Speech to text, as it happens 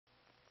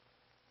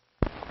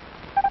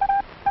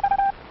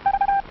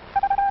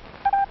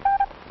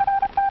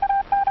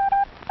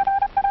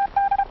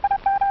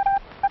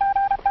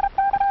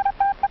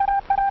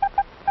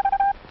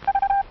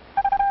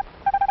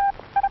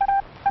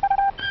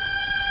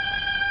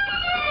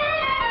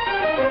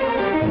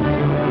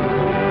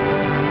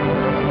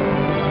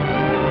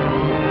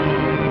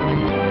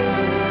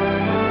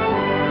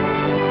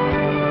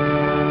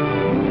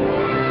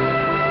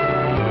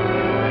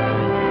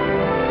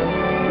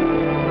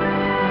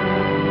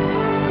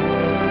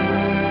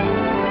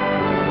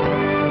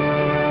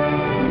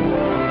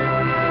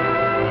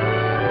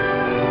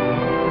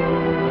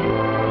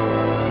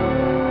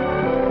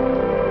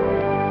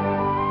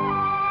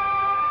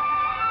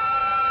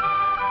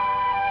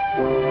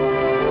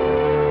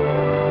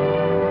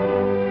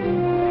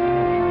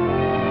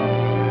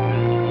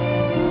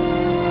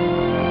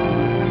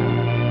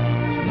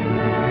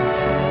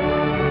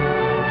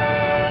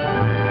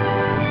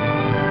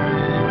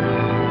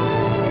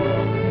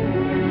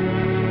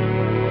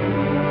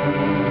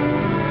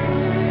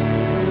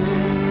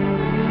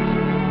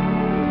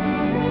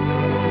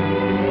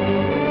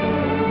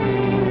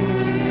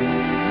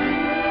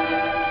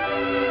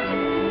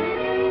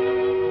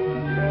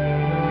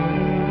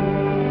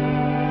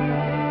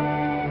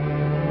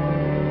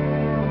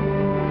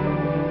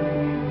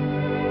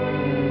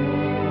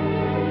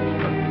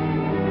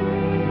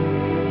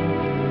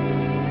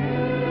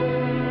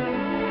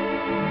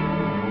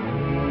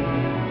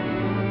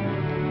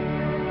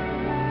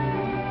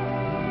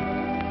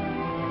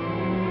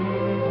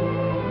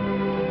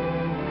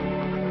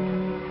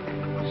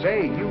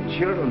Say, you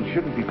children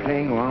shouldn't be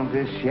playing around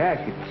this shack.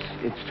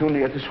 It's too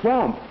near the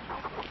swamp.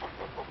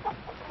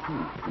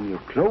 And your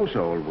clothes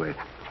are all wet.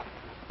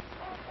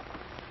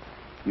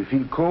 You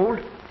feel cold?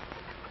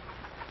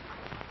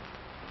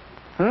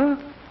 Huh?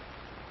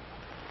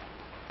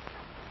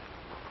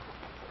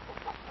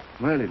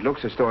 Well, it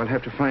looks as though I'll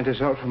have to find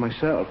this out for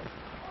myself.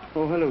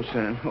 Oh, hello,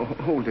 Sam. Oh,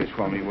 hold this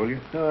for me, will you?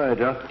 All right,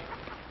 Doc.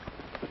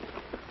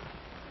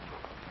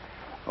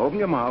 Open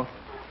your mouth.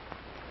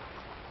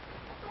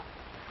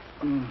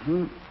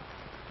 Mm-hmm.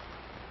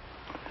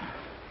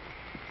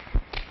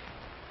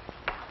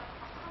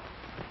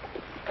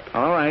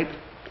 All right.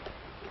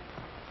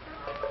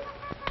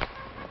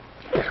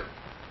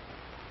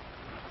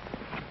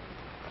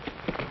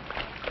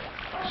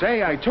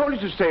 Say, I told you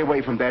to stay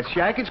away from that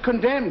shack. It's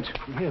condemned.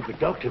 Yeah, but,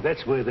 Doctor,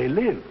 that's where they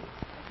live.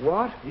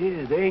 What?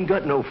 Yeah, they ain't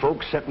got no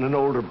folks except an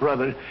older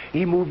brother.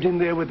 He moved in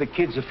there with the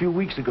kids a few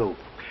weeks ago.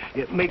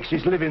 It makes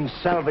his living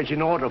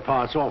salvaging auto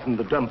parts off from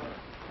the dump.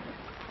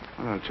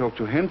 Well, I'll talk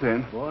to him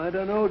then. Well, I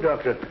don't know,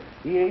 Doctor.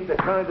 He ain't the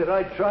kind that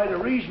I'd try to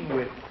reason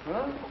with.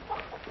 Huh?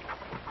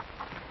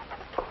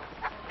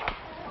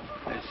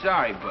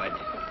 Sorry, Bud.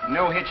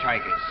 No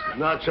hitchhikers.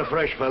 Not so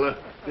fresh, fella.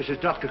 This is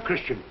Dr.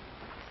 Christian.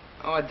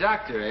 Oh, a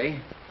doctor, eh?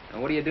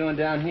 And what are you doing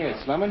down here,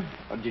 slumming?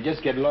 Or did you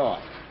just get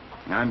lost?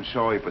 I'm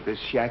sorry, but this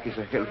shack is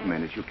a health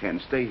menace. You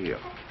can't stay here.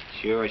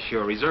 Sure,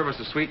 sure. Reserve us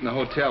a suite in the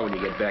hotel when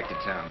you get back to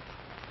town.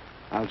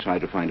 I'll try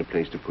to find a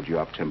place to put you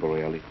up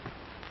temporarily.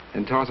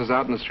 And toss us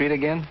out in the street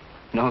again?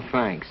 No,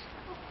 thanks.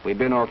 We've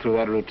been all through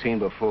that routine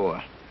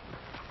before.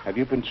 Have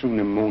you been through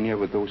pneumonia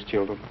with those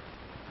children?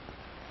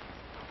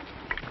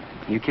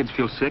 You kids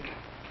feel sick?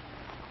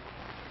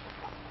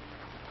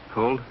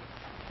 Cold?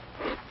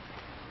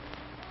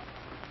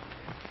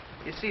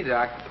 You see,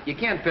 Doc, you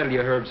can't peddle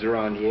your herbs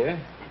around here.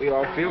 We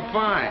all feel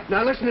fine.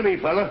 Now, listen to me,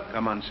 fella.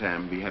 Come on,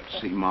 Sam. We have to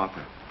see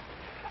Martha.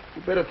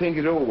 You better think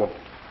it over.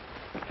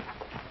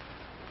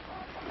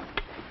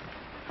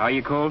 Are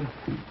you cold?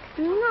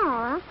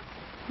 No,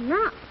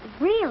 not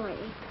really.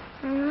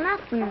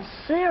 Nothing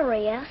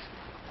serious.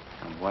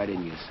 And why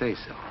didn't you say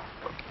so?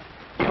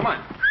 Come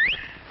on.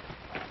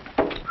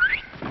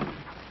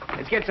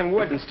 Let's get some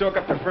wood and stoke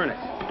up the furnace.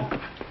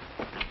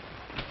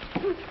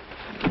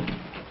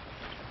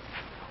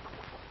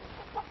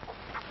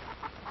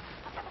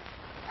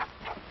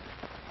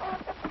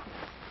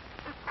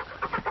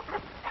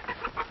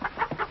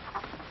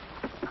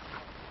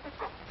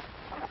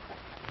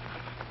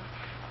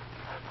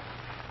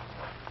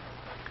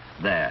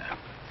 There.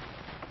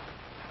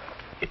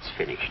 It's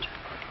finished.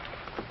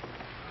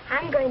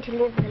 I'm going to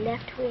live in the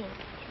left wing.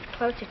 It's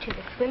closer to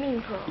the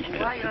swimming pool.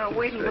 While you're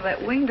waiting for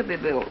that wing to be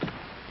built,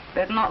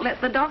 better not let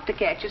the doctor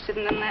catch you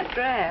sitting in that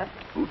draft.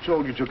 Who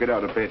told you to get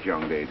out of bed,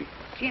 young lady?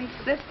 She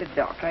insisted,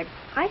 Doctor.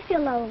 I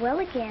feel all well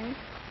again.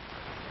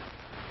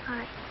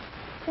 I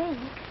think.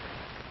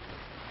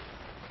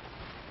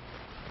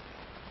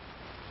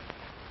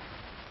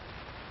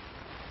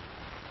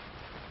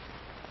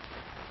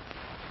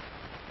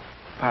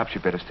 Perhaps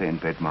you better stay in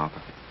bed,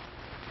 Martha.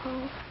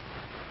 Oh.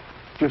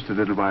 Just a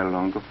little while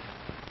longer.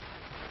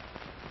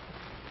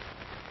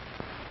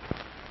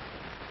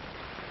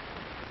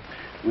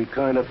 We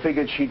kind of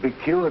figured she'd be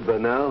cured by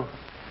now.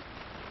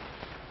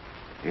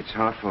 It's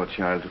hard for a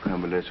child to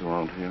convalesce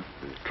around here.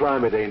 The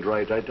climate ain't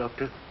right,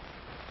 Doctor?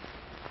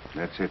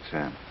 That's it,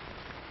 Sam.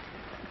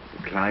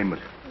 The climate.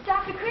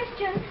 Dr.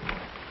 Christian.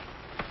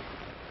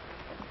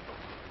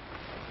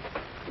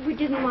 We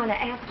didn't want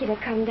to ask you to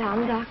come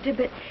down, Doctor,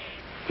 but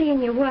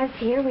seeing you was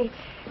here, we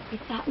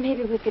thought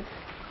maybe we could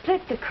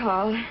split the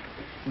call.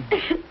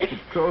 Of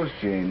course,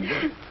 Jane.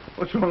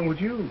 What's wrong with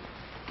you?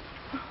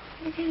 Oh,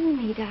 it isn't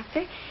me,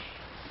 Doctor.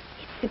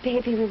 It's the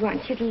baby we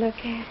want you to look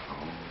at.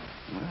 Oh,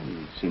 well,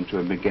 you seem to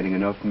have been getting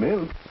enough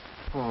milk.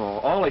 Oh,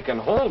 all he can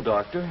hold,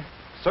 Doctor.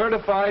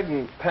 Certified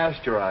and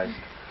pasteurized.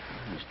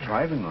 He's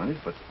thriving on it,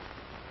 but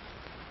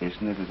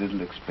isn't it a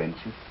little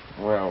expensive?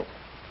 Well,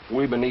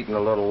 we've been eating a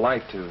little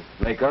light to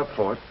make up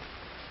for it.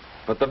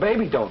 But the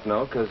baby don't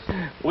know, because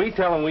we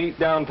tell him we eat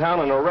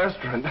downtown in a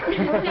restaurant.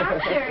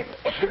 Doctor,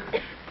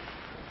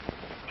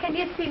 can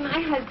you see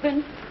my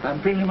husband?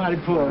 I'm feeling mighty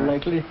poor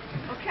lately.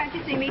 Oh, can't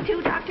you see me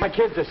too, Doctor? My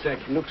kids are sick.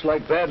 Looks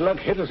like bad luck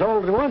hit us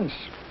all at once.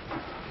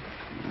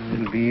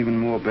 It'll be even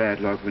more bad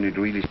luck when it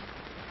really...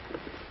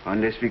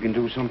 Unless we can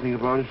do something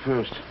about it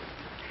first.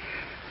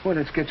 Well,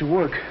 let's get to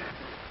work.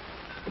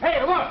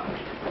 Hey, look!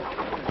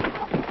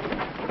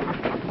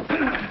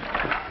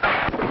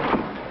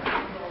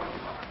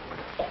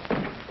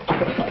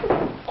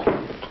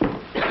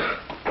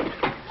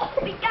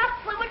 We got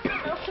fluid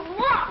to some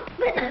walk,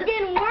 but it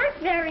didn't work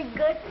very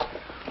good.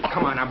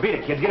 Come on, now beat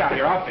it, kids. Get out of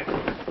your outfit.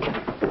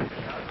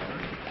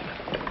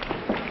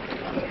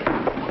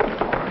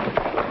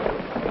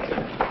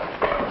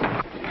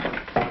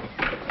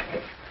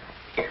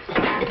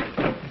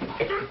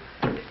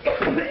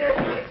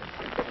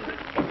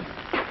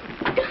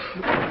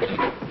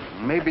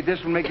 Maybe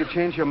this will make you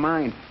change your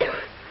mind.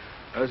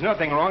 There's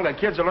nothing wrong. The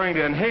kids are learning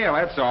to inhale,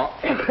 that's all.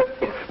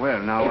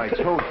 Well, now, I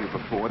told you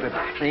before that...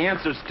 The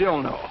answer's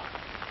still no.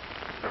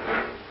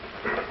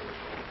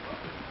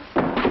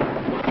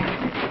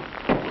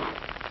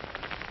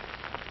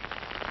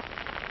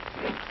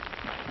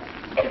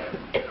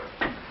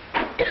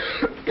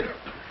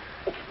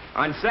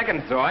 On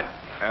second thought,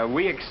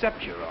 we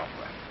accept your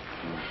offer.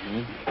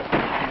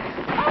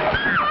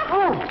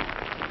 Oh!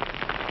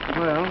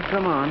 Well,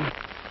 come on.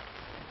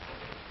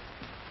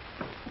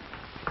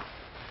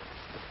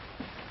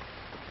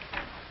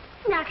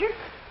 Doctor?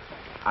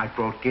 I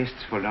brought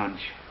guests for lunch.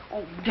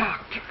 Oh,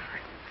 Doctor.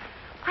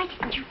 Why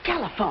didn't you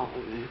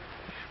telephone?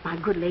 My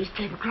good lace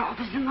tablecloth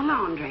is in the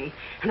laundry,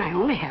 and I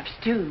only have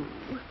stew.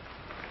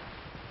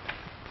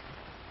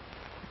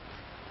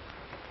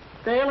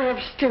 They'll have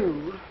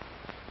stew.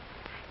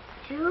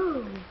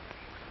 Stew?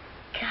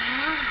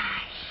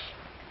 Gosh.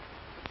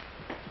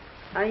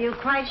 Are you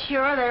quite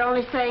sure they're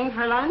only staying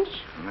for lunch?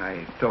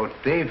 I thought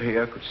Dave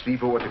here could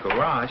sleep over at the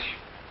garage.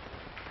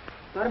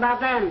 What about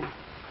them?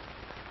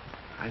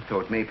 I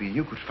thought maybe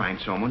you could find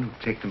someone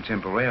who'd take them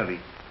temporarily.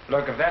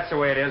 Look, if that's the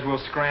way it is, we'll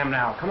scram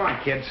now. Come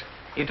on, kids.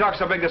 You talked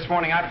so big this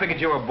morning, I figured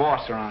you were a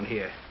boss around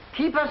here.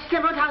 Keep a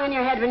civil tongue in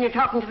your head when you're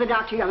talking to the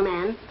doctor, young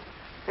man.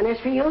 And as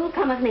for you,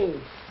 come with me.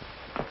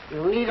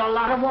 You'll need a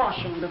lot of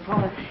washing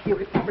before you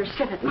can ever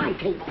sit at my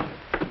table.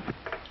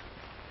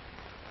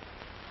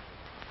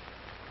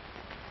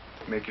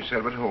 Make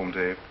yourself at home,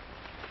 Dave.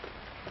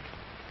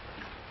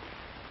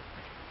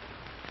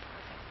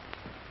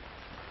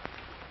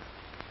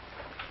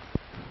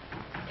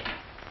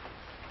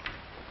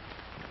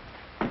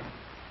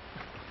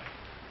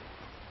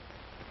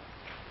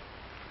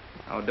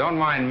 Oh, don't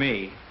mind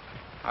me.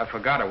 I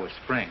forgot it was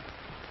spring.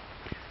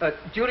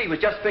 Judy was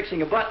just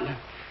fixing a button.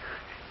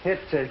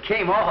 It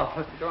came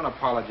off. Don't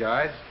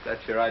apologize.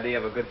 That's your idea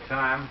of a good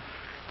time.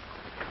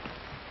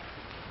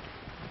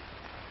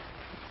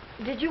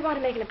 Did you want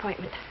to make an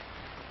appointment?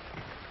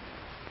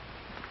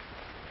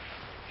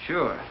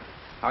 Sure.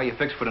 How are you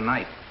fixed for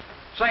tonight?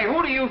 Say,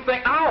 who do you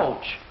think?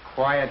 Ouch!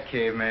 Quiet,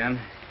 caveman.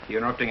 You're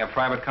interrupting a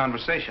private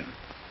conversation.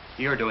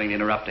 You're doing the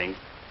interrupting.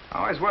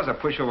 Always was a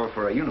pushover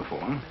for a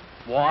uniform.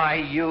 Why,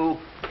 you...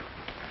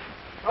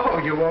 Oh,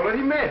 you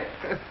already met.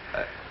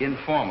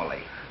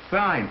 Informally.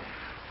 Fine.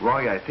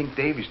 Roy, I think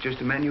Dave is just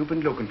the man you've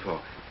been looking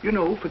for. You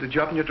know, for the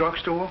job in your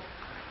drugstore.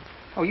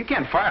 Oh, you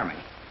can't fire me.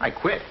 I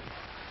quit.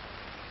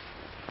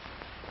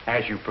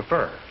 As you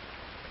prefer.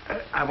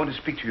 I want to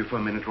speak to you for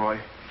a minute, Roy.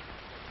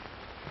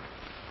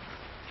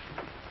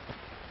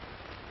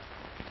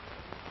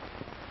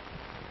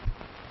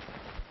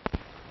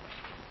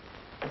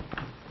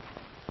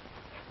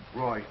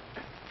 Roy,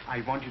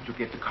 I want you to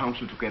get the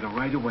council together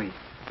right away.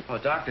 Well,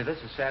 Doctor, this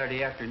is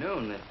Saturday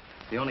afternoon.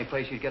 The only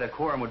place you'd get a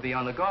quorum would be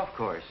on the golf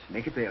course.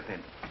 Make it there,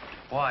 then.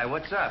 Why,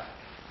 what's up?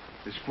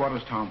 The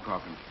squatters' town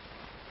problem.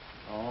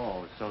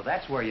 Oh, so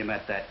that's where you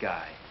met that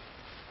guy.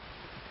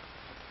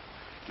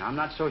 Now, I'm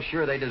not so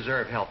sure they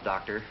deserve help,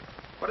 Doctor.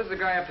 What does the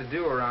guy have to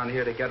do around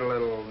here to get a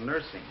little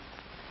nursing?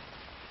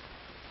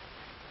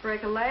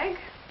 Break a leg?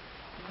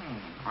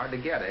 Hard to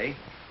get, eh?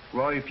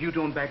 Roy, if you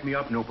don't back me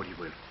up, nobody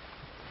will.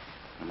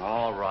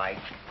 All right.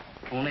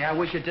 Only I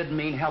wish it didn't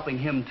mean helping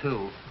him,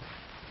 too.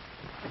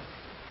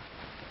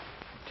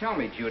 Tell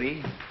me,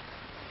 Judy.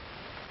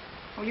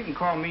 Oh, you can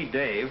call me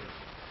Dave.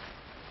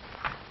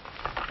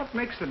 What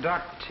makes the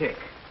doc tick?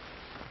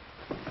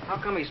 How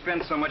come he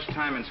spends so much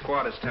time in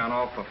Squatters Town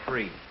all for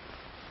free?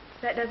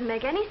 That doesn't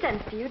make any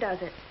sense to you,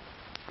 does it?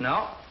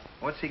 No?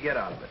 What's he get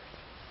out of it?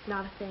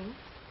 Not a thing.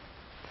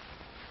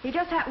 He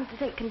just happens to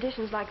think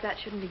conditions like that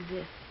shouldn't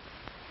exist.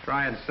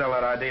 Try and sell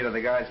that idea to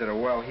the guys that are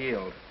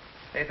well-heeled.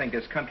 They think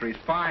this country's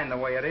fine the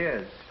way it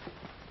is.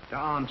 There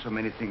aren't so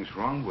many things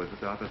wrong with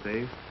it, are there,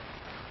 Dave?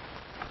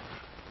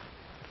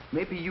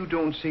 Maybe you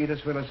don't see it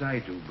as well as I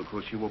do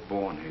because you were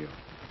born here.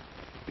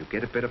 You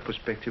get a better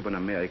perspective on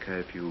America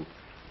if you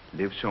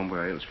live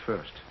somewhere else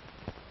first.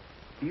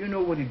 Do you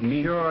know what it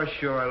means?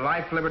 Sure.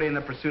 Life, liberty, and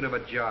the pursuit of a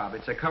job.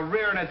 It's a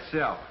career in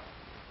itself.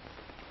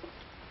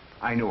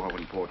 I know how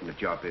important a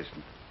job is,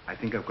 and I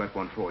think I've got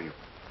one for you.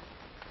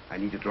 I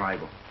need a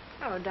driver.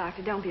 Oh,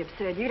 Doctor, don't be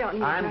absurd. You don't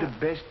need I'm to... the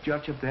best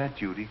judge of that,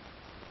 Judy.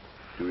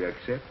 Do you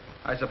accept?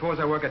 I suppose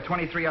I work a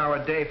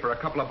 23-hour day for a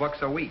couple of bucks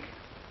a week.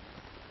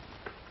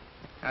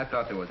 I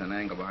thought there was an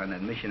angle behind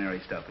that missionary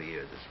stuff of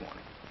yours this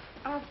morning.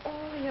 Of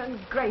all the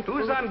ungrateful...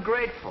 Who's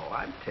ungrateful?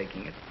 I'm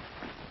taking it.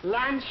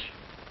 Lunch?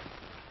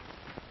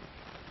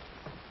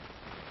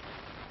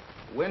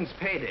 When's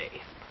payday?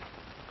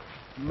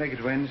 Make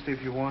it Wednesday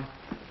if you want.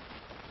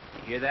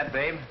 You hear that,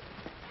 babe?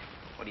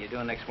 What are you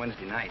doing next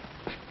Wednesday night?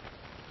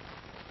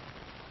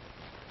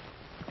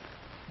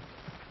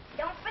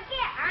 Don't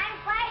forget, I'm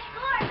Flash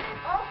Gordon.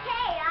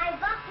 Okay, I'm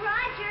Buck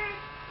Rogers.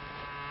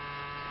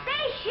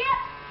 Spaceship,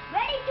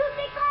 ready to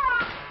take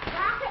off.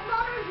 Rocket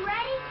motors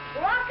ready.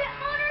 Rocket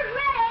motors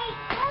ready.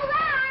 Hold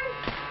on.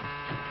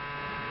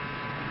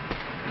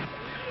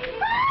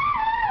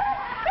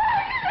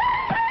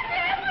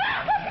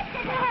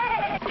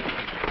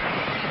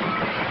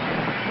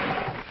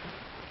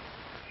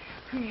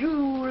 You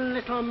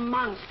little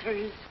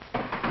monsters.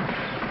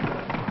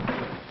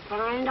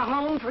 Find a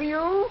home for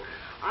you?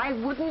 I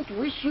wouldn't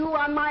wish you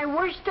on my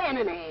worst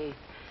enemy.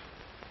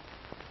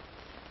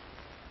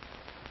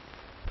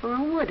 Or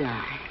would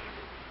I?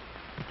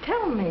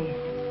 Tell me,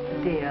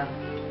 dear,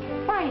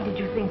 why did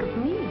you think of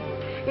me?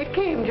 It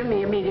came to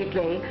me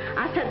immediately.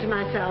 I said to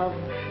myself,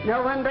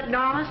 no one but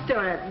Norma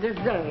Stewart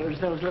deserves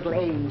those little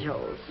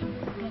angels.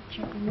 I bet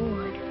you it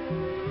would.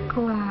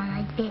 Go on,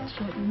 I bet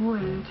you it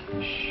wouldn't.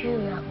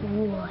 Sure it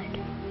would.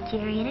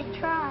 Dare you to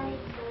try.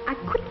 I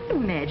couldn't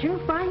imagine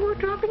why you were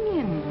dropping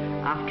in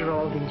after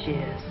all these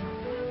years.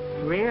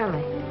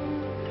 Really.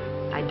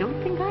 I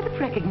don't think I'd have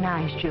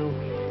recognized you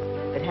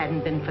if it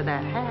hadn't been for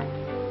that hat.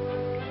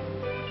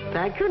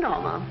 Thank you,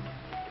 Norma.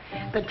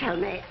 But tell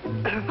me,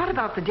 what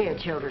about the dear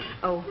children?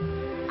 Oh,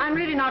 I'm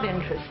really not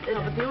interested.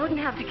 No, but you wouldn't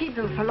have to keep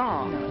them for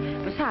long.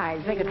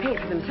 Besides, they could pay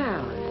for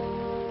themselves.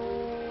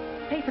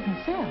 Pay for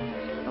themselves?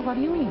 Well, what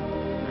do you mean?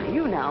 Now,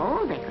 you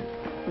know, they could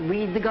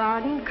weed the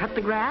garden, cut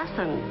the grass,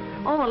 and,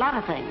 a lot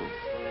of things.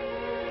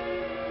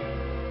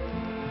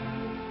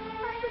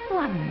 I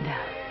wonder.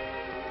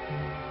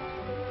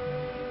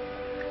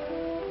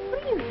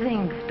 What do you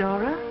think,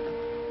 Dora?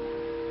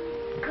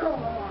 Go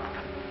on.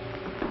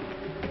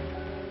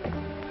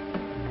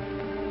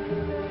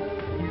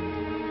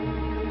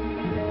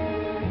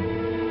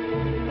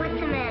 What's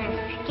the matter?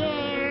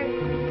 Scared?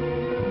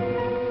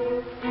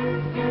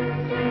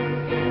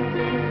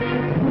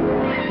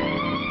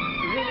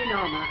 Really,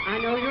 Norma, I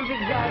know you've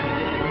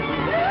exaggerated.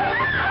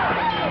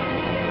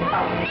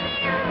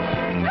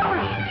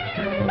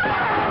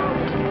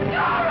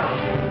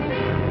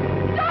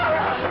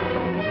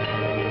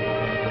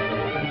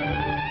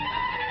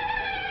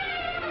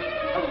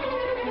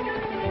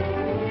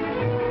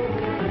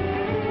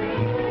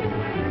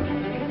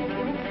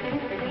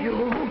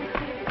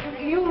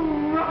 You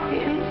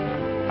ruffians!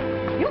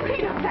 You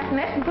clean up that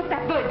mess and put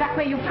that bird back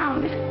where you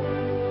found it.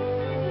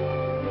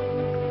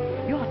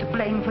 You're to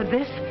blame for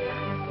this.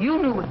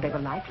 You knew what they were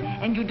like,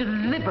 and you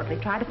deliberately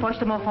tried to force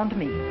them off onto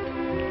me.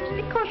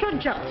 It's because you're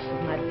jealous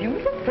of my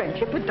beautiful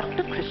friendship with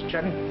Dr.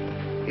 Christian.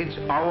 It's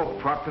our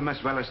problem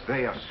as well as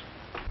theirs.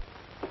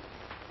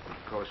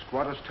 Because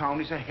Squatters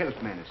Town is a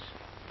health menace.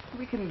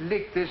 We can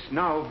lick this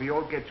now if we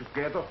all get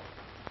together.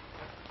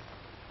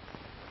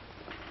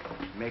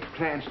 Make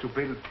plans to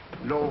build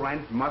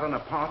low-rent modern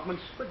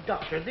apartments. But,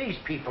 Doctor, these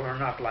people are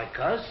not like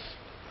us.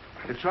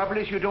 The trouble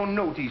is you don't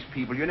know these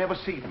people. You never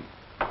see them.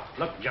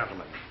 Look,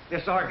 gentlemen,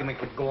 this argument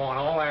could go on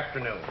all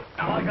afternoon.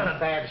 Now, I got a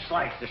bad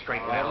slice to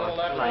straighten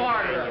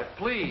out. Order,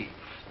 please.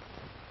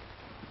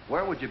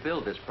 Where would you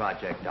build this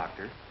project,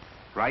 Doctor?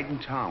 Right in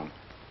town.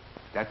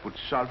 That would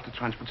solve the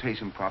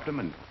transportation problem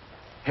and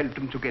help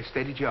them to get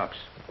steady jobs.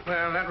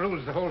 Well, that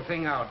rules the whole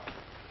thing out.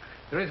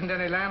 There isn't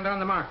any land on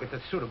the market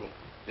that's suitable.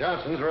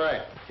 Johnson's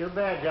right. Too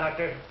bad,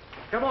 Doctor.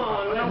 Come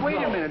on, Now, wait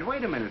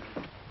a minute.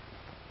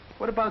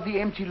 What about the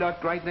empty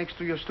lot right next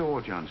to your store,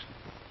 Johnson?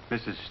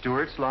 Mrs.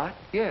 Stewart's lot?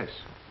 Yes.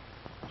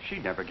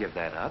 She'd never give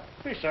that up.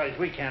 Besides,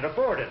 we can't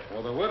afford it.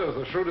 Well, the widow's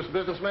the shrewdest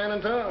businessman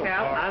in town.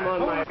 Now, I'm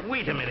on my...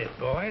 Wait a minute,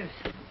 boys.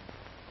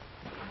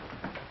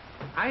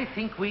 I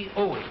think we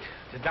owe it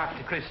to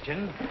Dr.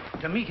 Christian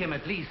to meet him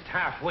at least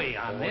halfway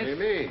on What this.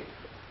 do you mean?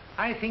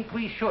 I think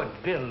we should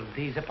build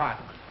these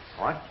apartments.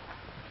 What?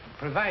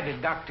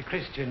 Provided Dr.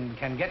 Christian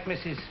can get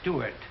Mrs.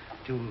 Stewart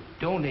to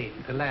donate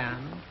the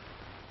land.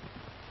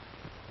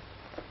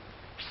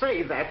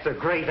 Say, that's a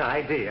great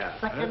idea.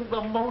 Second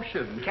the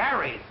motion.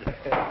 Carried.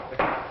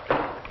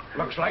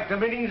 Looks like the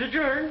meeting's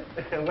adjourned.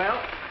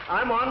 Well,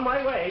 I'm on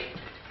my way.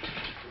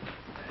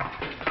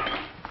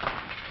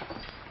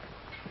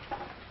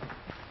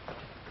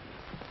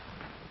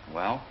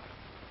 Well,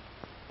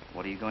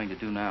 what are you going to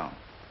do now?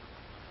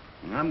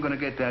 I'm going to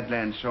get that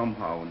land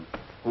somehow and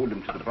hold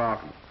them to the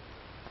bargain.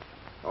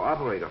 Oh,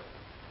 operator.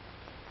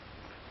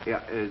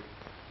 Yeah,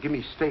 give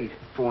me state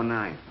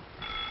 49.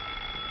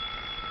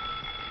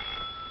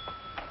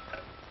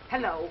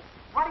 Hello.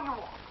 What do you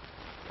want?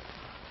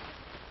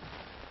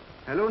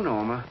 Hello,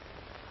 Norma.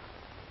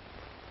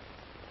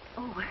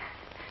 Oh,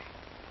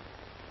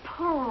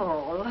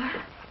 Paul.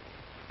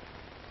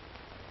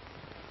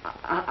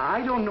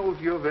 I don't know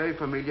if you're very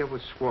familiar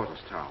with Squatters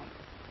Town.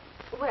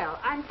 Well,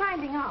 I'm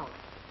finding out.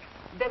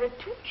 There are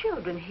 2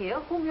 children here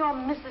whom your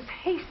Mrs.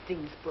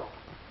 Hastings brought.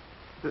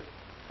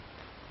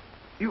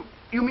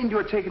 You mean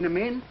you're taking them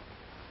in?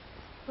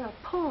 Well,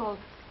 Paul,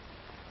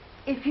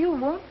 if you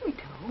want me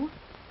to.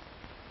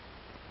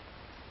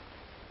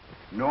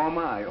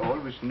 Norma, I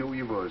always knew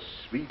you were a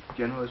sweet,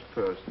 generous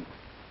person.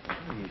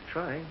 He's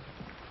trying.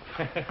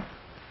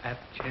 That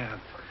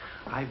chance.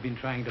 I've been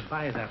trying to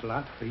buy that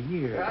lot for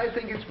years. I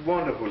think it's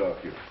wonderful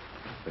of you.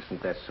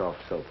 Isn't that soft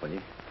soap, will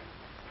you?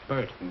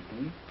 Bert,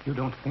 you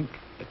don't think?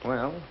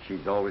 Well,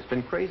 she's always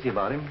been crazy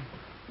about him.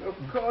 Of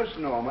course,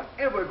 Norma.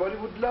 Everybody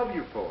would love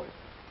you for it.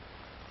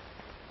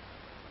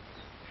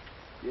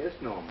 Yes,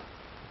 Norma.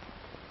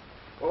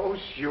 Oh,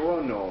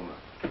 sure, Norma.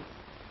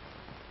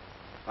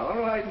 All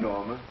right,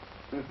 Norma.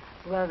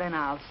 Well, then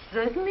I'll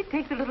certainly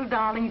take the little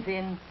darlings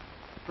in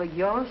for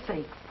your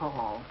sake,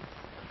 Paul.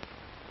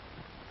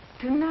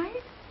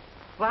 Tonight?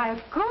 Why,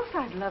 of course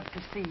I'd love to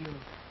see you.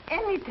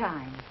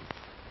 Anytime.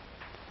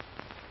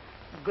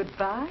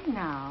 Goodbye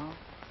now.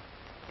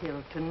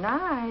 Till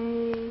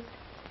tonight.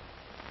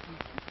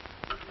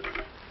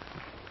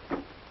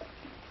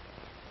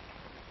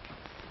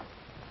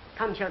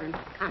 Come, children,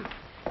 come.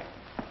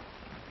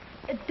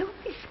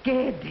 Don't be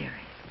scared, dearie.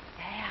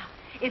 Yeah,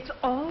 it's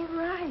all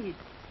right.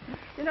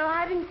 You know,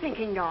 I've been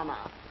thinking, Norma,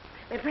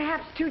 that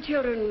perhaps 2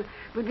 children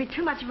would be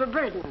too much of a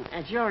burden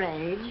at your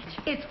age.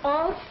 It's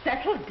all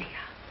settled, dear.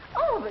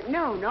 Oh, but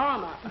no,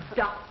 Norma.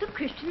 Dr.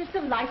 Christian is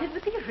delighted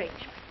with the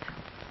arrangement.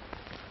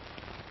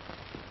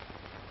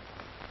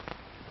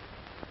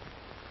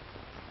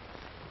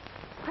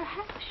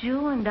 Perhaps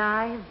you and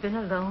I have been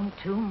alone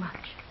too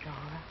much, Dora.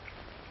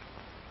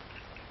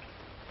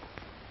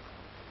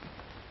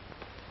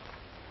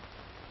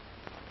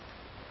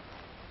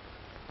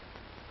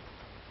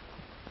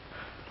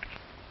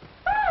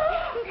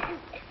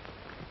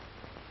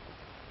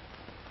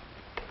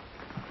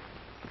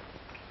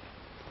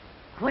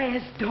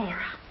 Where's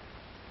Dora?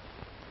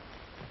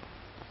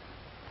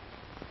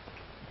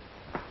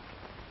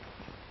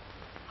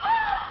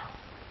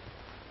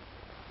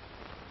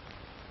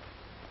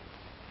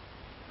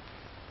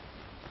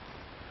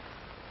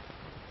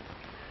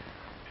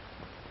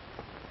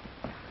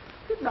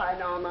 Goodbye,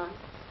 Norma.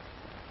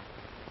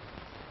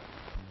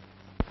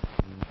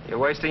 You're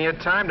wasting your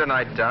time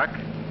tonight, Doc.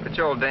 Rich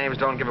old dames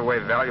don't give away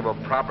valuable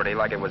property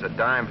like it was a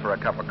dime for a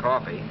cup of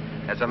coffee.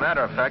 As a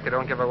matter of fact, they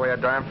don't give away a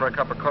dime for a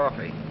cup of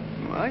coffee.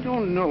 I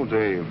don't know,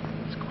 Dave.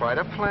 It's quite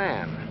a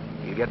plan.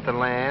 You get the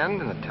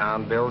land, and the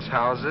town builds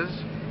houses,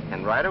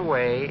 and right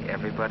away,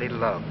 everybody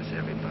loves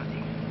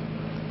everybody.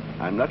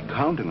 I'm not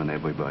counting on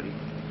everybody,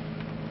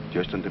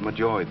 just on the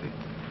majority.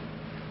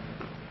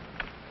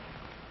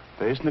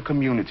 There isn't a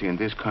community in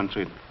this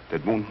country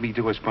that won't meet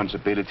the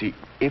responsibility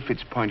if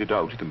it's pointed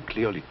out to them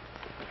clearly.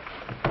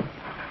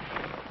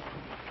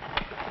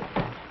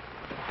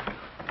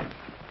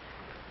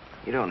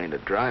 You don't need a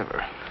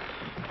driver.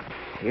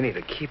 You need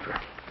a keeper.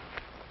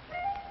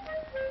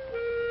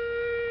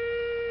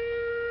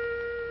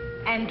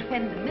 And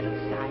when the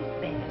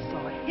middle-sized bear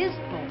saw his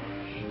boy,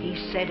 he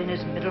said in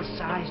his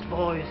middle-sized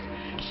voice,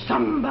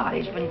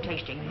 "Somebody's been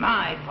tasting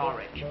my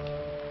porridge."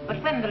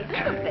 But when the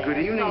little bear Good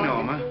evening, saw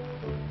Norma.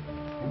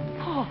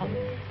 Oh,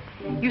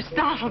 you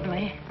startled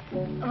me.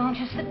 Won't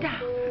you sit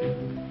down?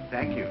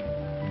 Thank you.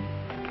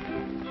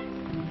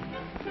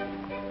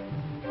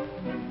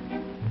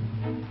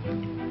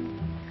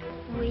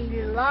 We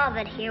love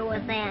it here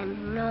with Aunt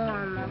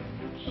Norma.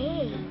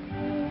 Hey,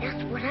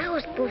 that's what I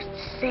was supposed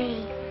to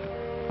say.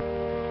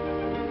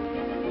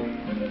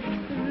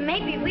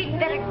 Maybe we'd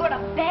better go to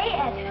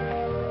bed.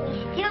 We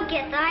still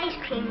get the ice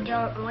cream,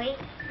 don't we?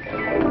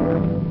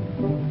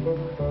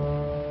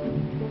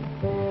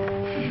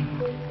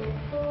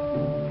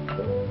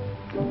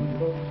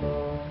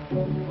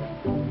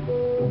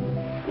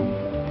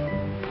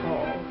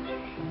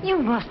 You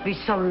must be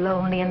so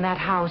lonely in that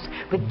house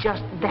with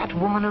just that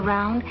woman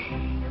around.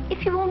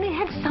 If you only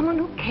had someone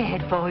who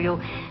cared for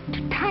you,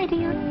 to tidy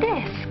your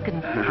desk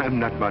and... I'm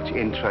not much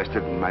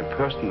interested in my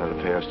personal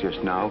affairs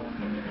just now.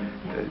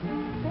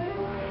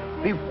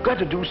 We've got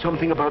to do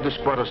something about the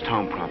Squatters'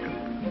 Town problem.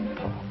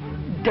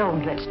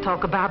 Don't let's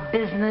talk about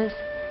business.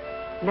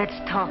 Let's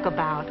talk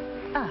about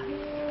us.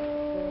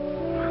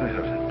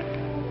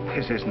 Well,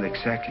 this isn't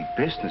exactly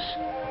business.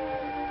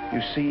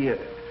 You see,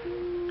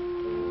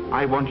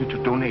 I want you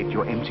to donate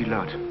your empty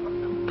lot.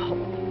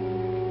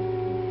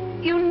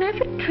 You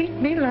never treat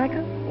me like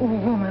a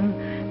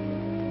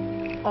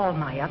woman. All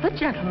my other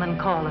gentlemen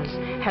callers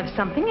have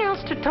something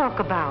else to talk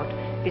about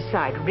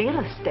beside real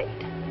estate.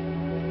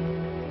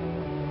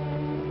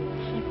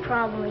 He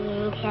probably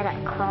ain't had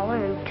a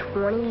caller in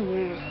 20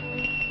 years.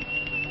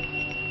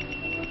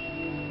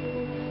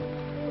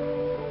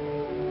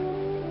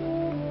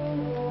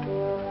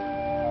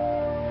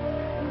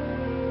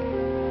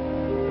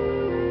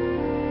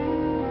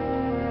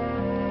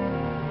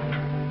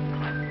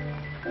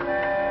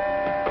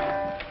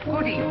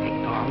 Good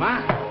evening,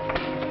 Norma.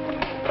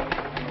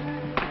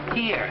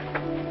 Here.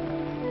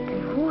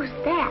 Who's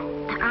that?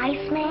 The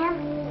Iceman?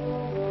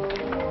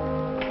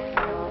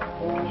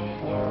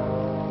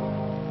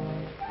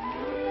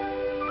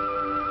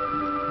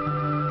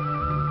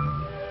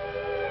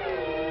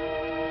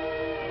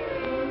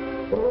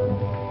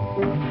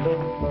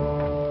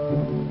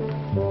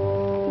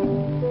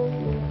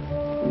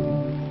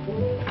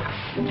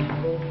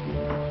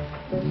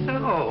 So,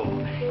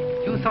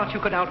 you thought you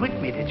could outwit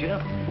me, did you?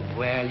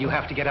 Well, you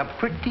have to get up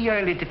pretty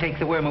early to take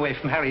the worm away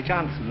from Harry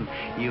Johnson.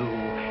 You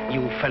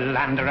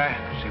philanderer.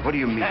 See, what do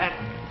you mean?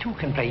 Two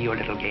can play your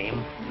little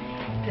game.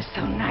 It's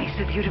so nice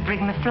of you to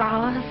bring the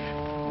flowers.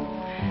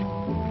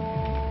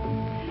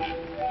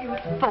 You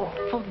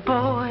thoughtful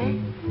boy.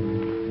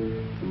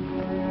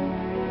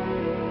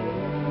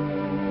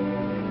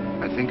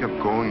 I think I'm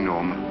going,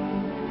 Norma.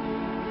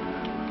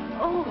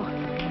 Oh,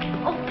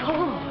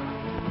 Paul.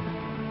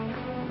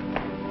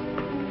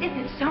 If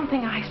it's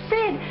something I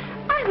said,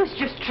 I was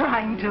just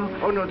trying to...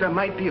 Oh, no, there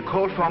might be a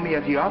call for me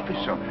at the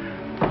office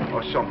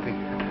or something.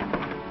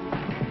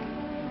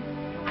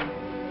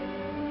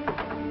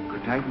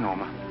 Good night,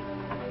 Norma.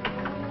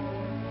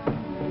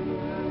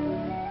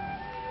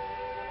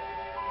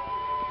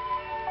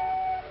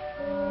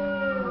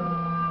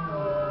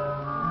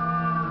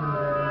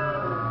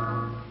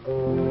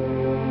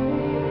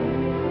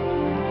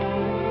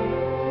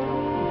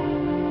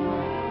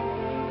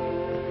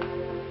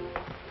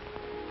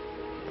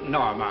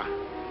 Norma,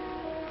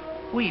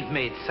 we've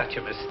made such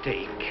a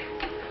mistake.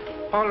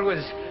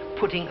 Always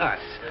putting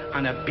us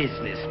on a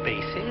business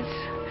basis.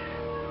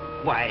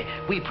 Why,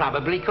 we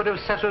probably could have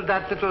settled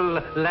that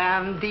little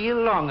land deal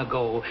long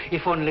ago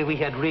if only we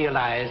had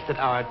realized that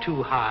our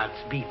two hearts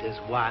beat as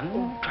one.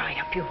 Oh, dry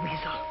up your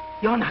weasel.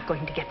 You're not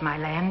going to get my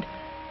land.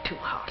 Two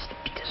hearts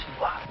that beat as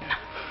one.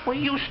 Well,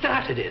 you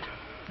started it.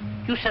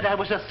 You said I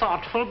was a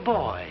thoughtful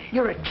boy.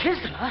 You're a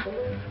chiseler.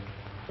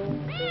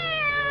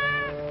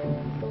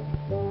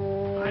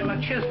 I'm a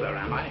chiseler,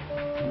 am I?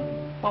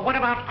 Well, what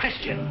about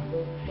Christian?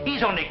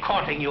 He's only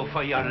courting you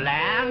for your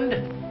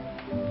land.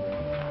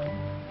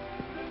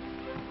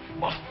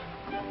 Well,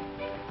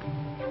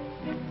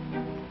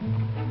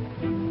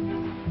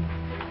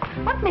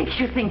 what makes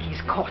you think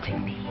he's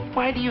courting me?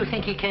 why do you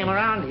think he came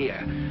around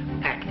here,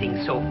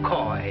 acting so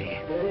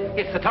coy?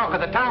 It's the talk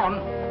of the town.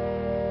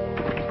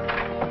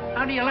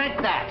 How do you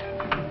like that?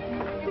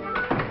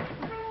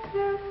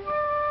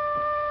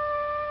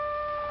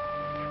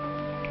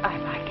 I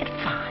like it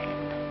fine.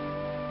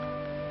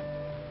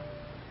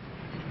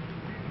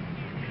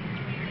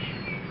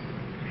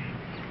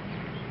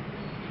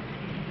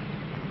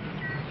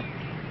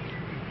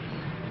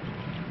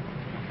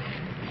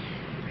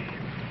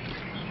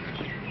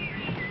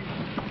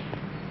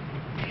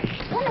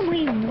 What are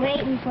we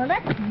waiting for?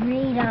 Let's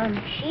read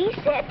them. She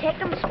said take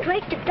them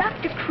straight to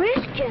Dr.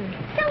 Christian.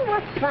 So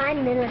we're 5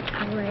 minutes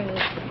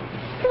late.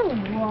 So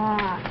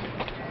what?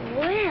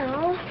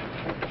 Well...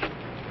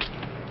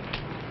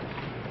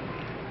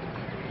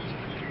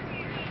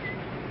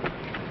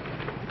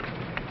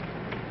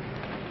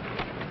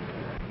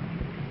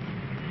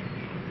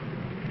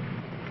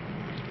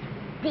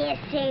 This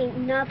ain't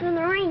nothing.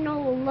 There ain't no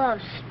love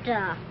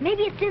stuff.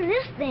 Maybe it's in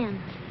this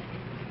then.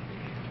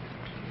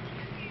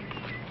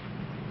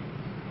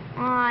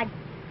 Aw,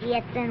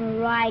 it's in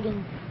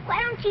writing.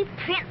 Why don't you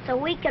print so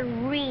we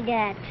can read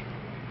it?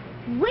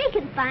 We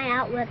can find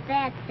out what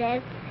that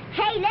says.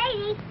 Hey,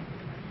 lady!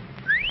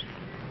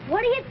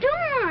 What are you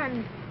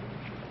doing?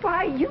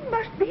 Why, you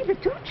must be the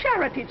two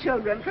charity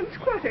children from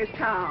Squatter's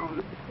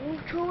Town. Who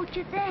told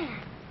you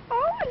that?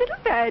 Oh, a little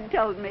bird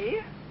told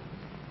me.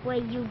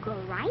 Well, you go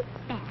right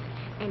back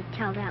and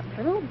tell that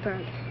little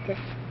bird to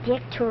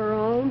stick to her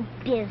own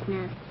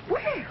business.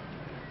 Well,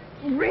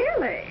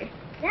 really?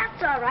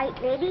 That's all right,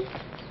 lady.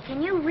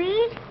 Can you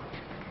read?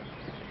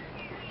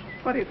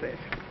 What is this?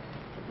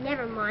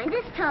 Never mind.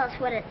 Just tell us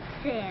what it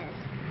says.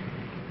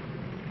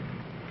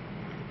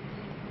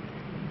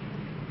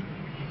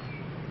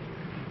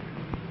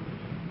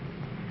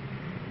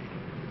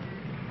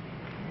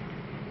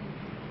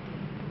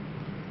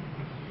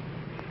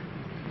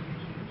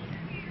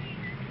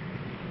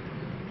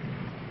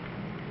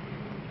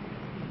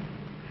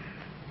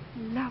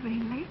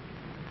 Lovingly,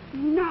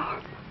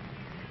 Norma.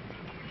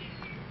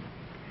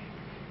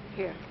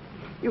 Here,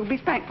 you'll be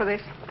spanked for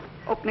this.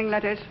 Opening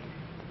letters,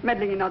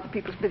 meddling in other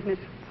people's business.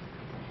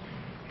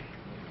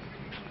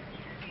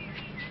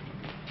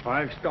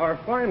 5-star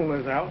final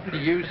is out.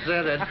 You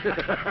said it.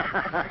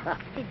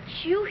 Did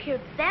you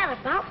hear that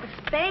about the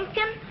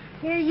spanking?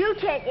 Here, you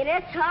take it.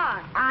 It's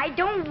hot. I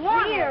don't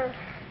want it.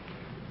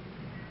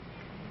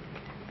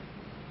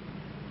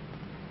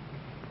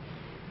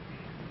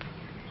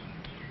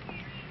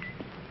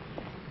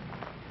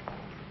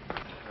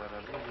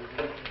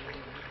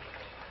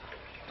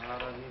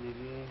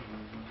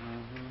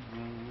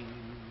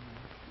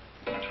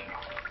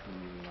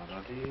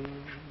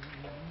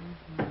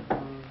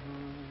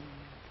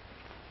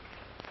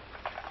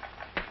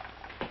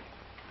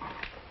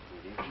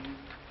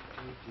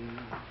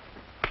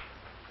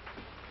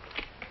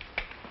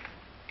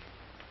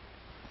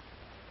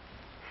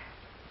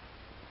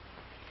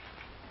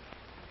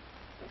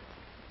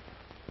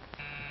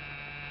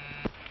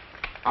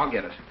 I'll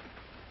get it.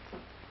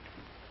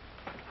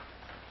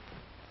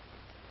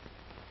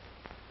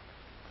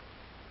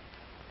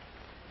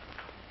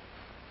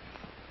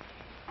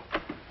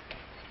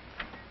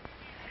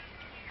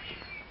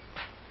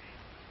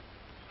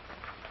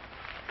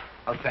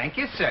 Oh, thank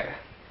you, sir.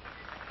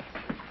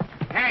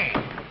 Hey,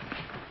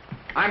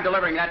 I'm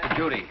delivering that to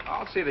Judy.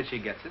 I'll see that she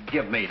gets it.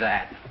 Give me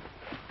that.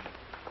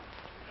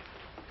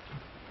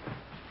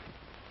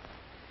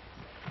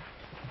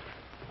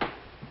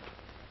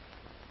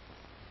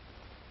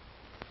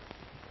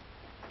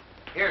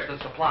 Here's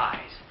the supplies.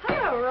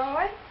 Hello,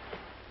 Roy.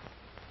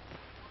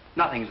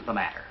 Nothing's the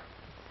matter.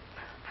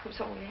 I was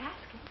only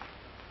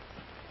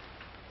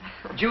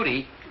asking.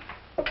 Judy,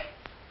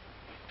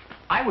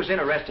 I was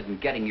interested in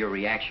getting your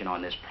reaction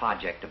on this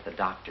project of the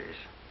doctor's.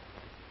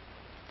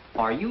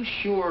 Are you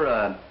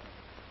sure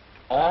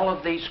all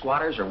of these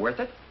squatters are worth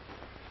it?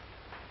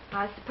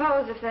 I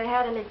suppose if they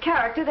had any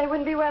character, they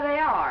wouldn't be where they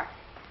are.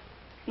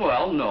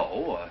 Well,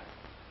 no.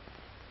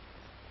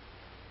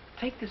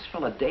 Take this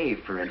fella Dave,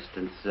 for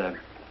instance.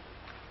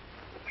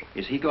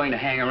 Is he going to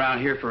hang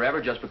around here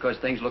forever just because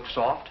things look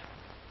soft?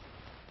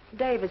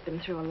 Dave has been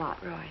through a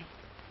lot, Roy.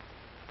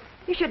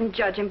 You shouldn't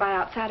judge him by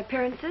outside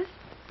appearances.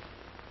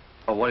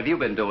 Oh, what have you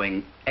been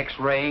doing?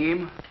 X-raying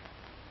him?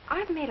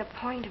 I've made a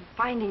point of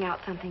finding out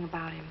something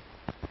about him.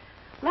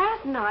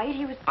 Last night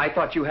he was... I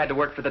thought you had to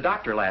work for the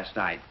doctor last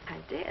night. I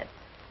did.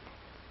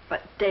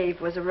 But Dave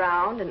was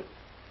around and...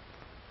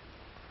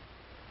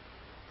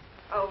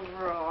 Oh,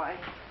 Roy.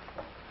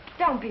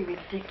 Don't be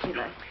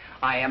ridiculous.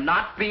 I am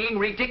not being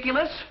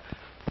ridiculous.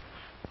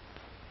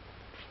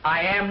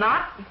 I am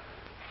not.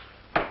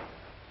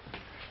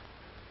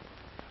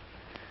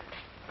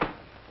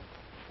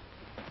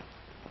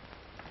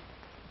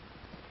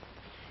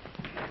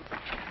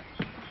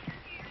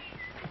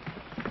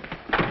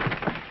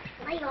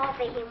 Lay off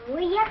of him,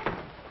 will ya?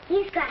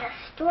 He's got a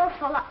store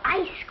full of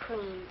ice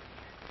cream.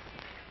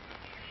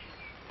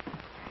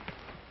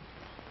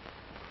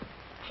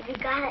 Have you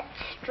got it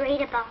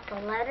straight about the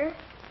letter?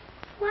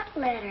 What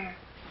letter?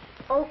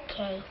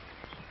 Okay.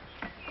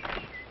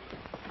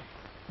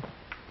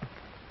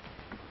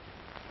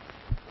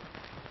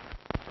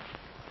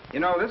 You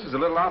know, this is a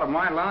little out of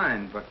my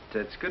line, but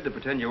it's good to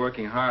pretend you're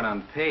working hard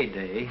on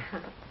payday.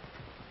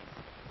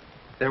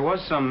 There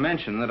was some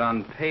mention that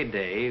on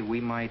payday we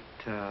might,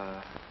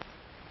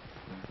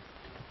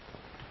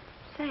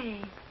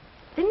 Say,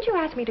 didn't you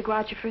ask me to go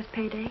out your first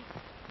payday?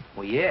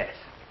 Well, yes.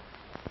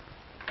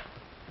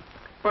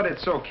 But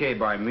it's okay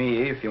by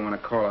me if you want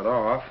to call it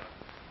off.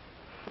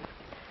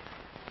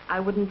 I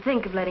wouldn't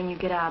think of letting you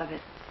get out of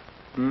it.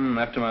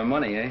 After my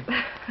money, eh?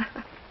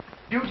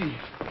 Beauty,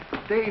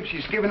 Dave,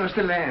 she's given us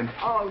the land.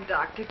 Oh,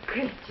 Dr.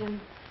 Christian.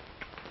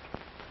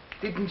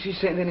 Didn't she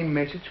send any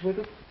message with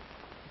it?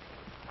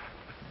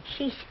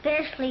 She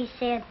specially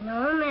said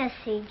no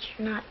message,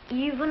 not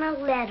even a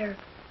letter.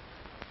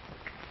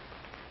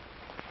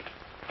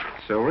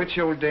 So rich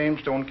old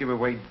dames don't give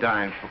away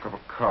dimes for a cup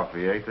of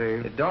coffee, eh,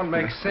 Dave? It don't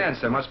make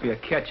sense. There must be a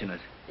catch in it.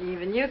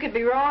 Even you could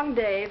be wrong,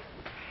 Dave.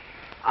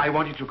 I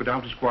want you to go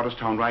down to Squatters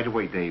Town right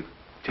away, Dave.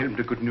 Tell him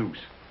the good news.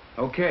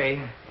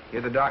 Okay.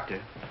 You're the doctor.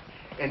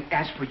 And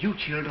as for you,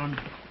 children,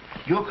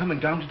 you're coming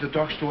down to the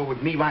drugstore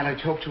with me while I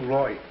talk to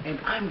Roy. And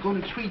I'm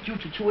going to treat you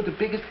to two of the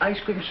biggest ice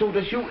cream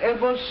sodas you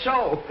ever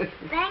saw.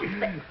 Thanks,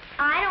 but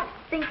I don't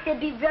think they'd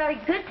be very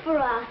good for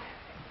us.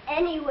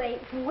 Anyway,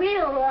 we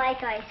don't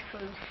like ice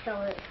cream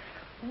sodas.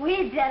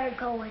 We'd better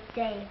go with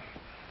Dave.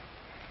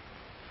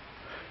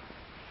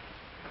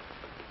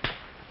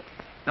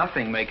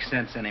 Nothing makes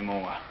sense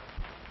anymore.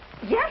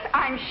 Yes,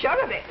 I'm sure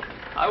of it.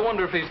 I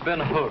wonder if he's been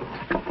hooked.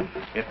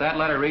 If that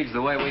letter reads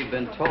the way we've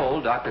been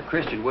told, Dr.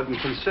 Christian wouldn't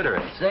consider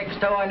it. 6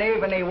 to an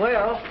even, he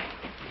will.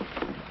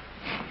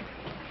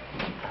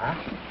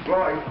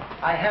 Roy,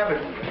 I have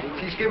it.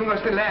 She's giving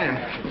us the land.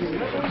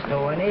 6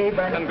 to an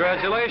even.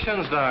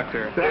 Congratulations,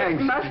 Doctor.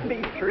 Thanks. It must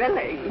be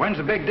thrilling. When's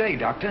the big day,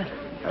 Doctor?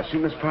 As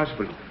soon as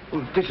possible.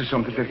 Well, this is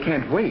something that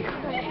can't wait.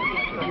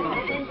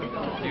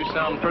 You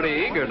sound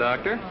pretty eager,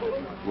 Doctor.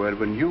 Well,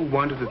 when you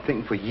wanted the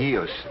thing for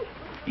years.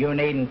 You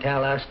needn't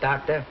tell us,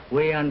 Doctor.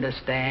 We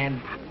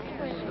understand.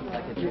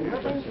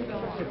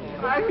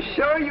 I'm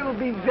sure you'll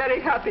be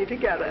very happy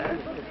together.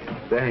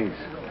 Thanks.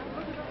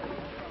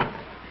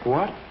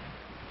 What?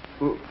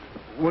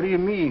 What do you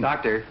mean?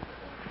 Doctor.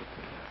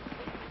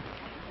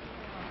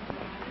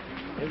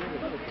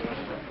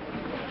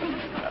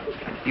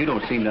 You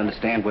don't seem to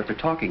understand what they're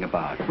talking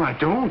about. I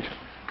don't.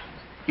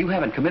 You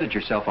haven't committed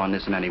yourself on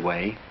this in any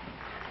way.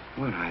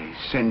 Well, I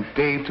sent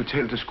Dave to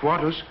tell the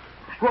squatters.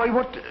 Roy,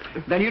 what?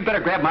 Then you'd better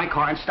grab my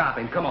car and stop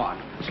him. Come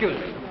on. Excuse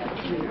me.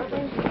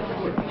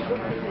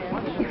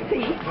 You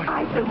see,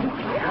 I don't...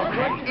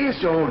 What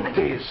is all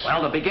this?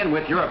 Well, to begin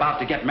with, you're about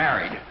to get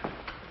married.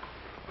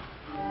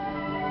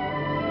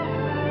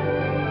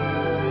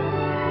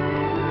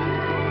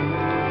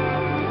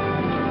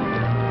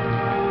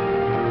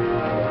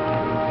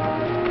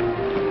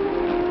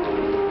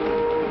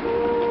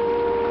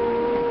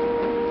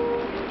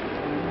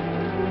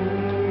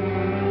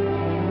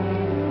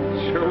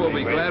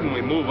 When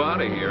we move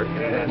out of here.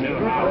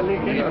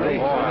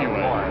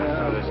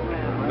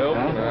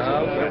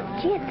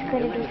 Gee, it's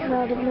going to be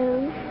swell to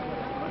move.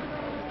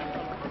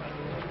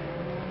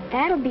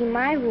 That'll be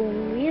my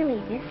room, really,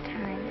 this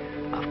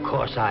time. Of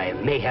course, I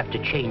may have to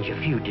change a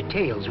few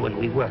details when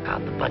we work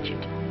out the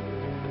budget.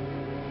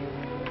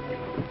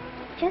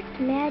 Just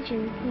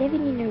imagine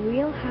living in a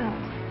real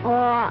house.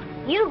 Oh,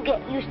 you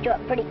get used to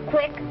it pretty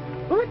quick.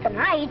 Ruth and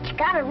I each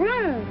got a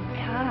room.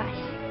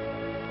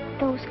 Gosh,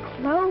 those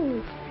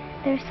clothes.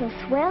 They're so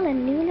swell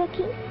and new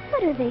looking.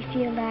 What do they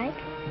feel like?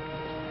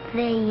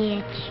 They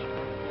itch.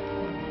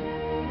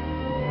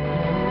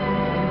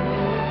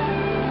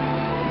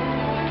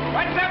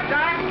 What's up,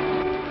 Doc?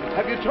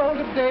 Have you told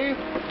him, Dave?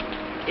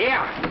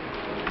 Yeah.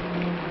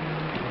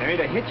 There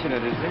ain't a hitch in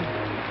it, is there?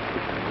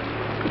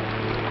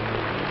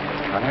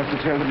 I'll have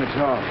to tell them it's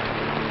off.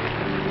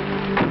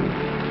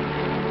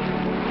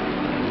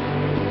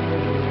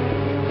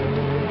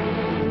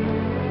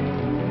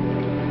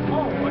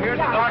 Here's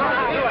the doctor.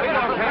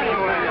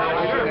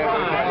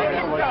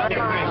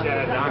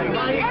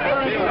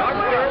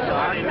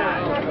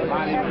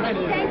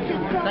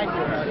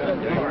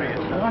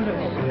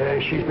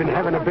 She's been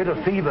having a bit of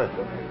fever.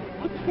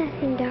 It's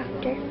nothing,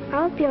 Doctor.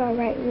 I'll be all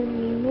right when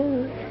we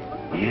move.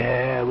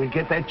 Yeah, we'll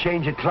get that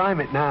change of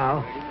climate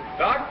now.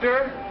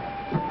 Doctor,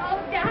 Oh,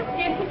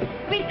 Doctor,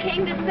 we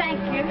came to thank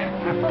you.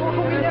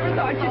 Oh, we never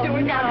thought you'd do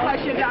it. God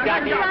bless you,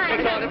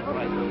 Doctor.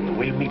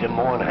 We'll meet him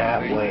more than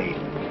halfway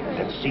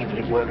and see if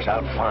it works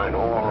out fine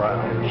all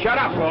around. Shut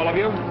up, all of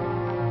you.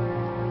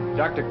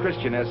 Dr.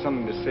 Christian has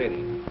something to say to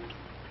you.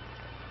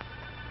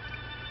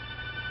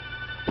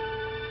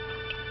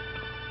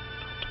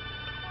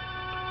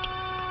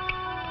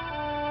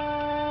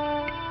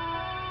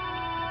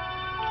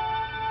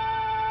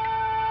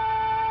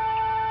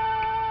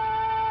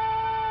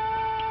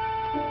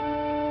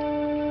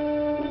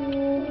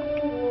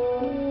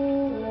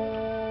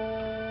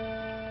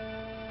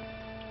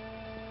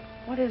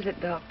 What is it,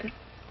 Doctor?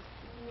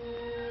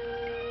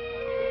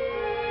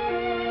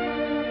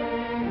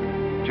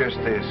 Just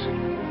this.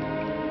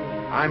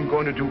 I'm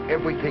going to do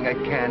everything I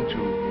can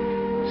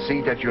to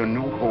see that your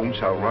new homes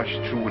are rushed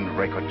through in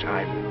record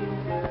time.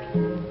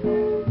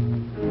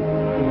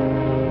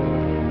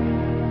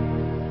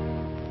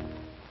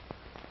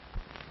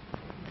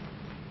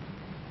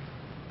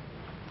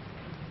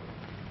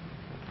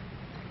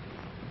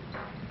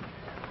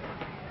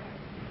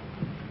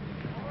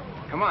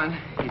 Come on.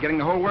 You're getting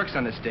the whole works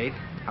on this date.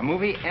 A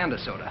movie and a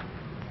soda.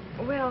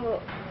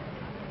 Well,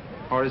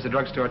 Or is the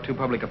drugstore too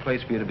public a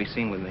place for you to be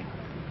seen with me?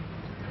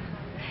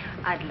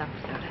 I'd love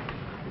soda.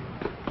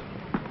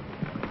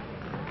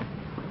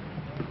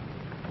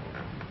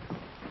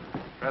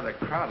 Rather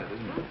crowded,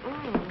 isn't it?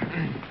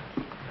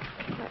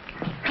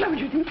 hello,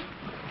 Judy.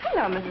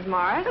 Hello, Mrs.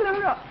 Morris. Hello,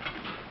 Rob.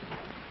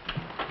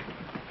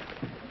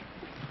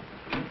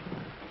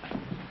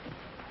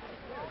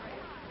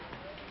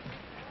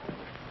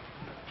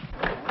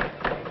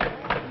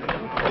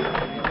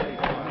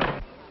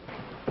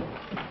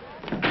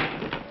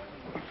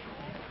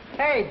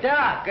 Hey,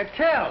 Doc, a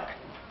tilt.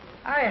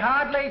 I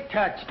hardly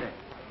touched it.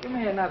 Give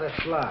me another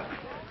slug.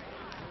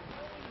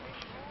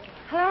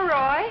 Hello,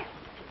 Roy.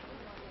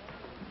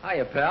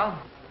 Hiya,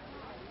 pal.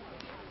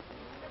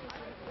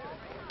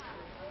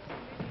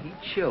 He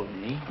chilled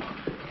me.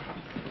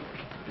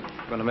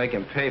 Gonna make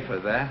him pay for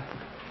that.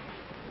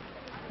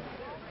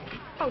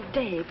 Oh,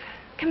 Dave,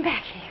 come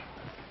back here.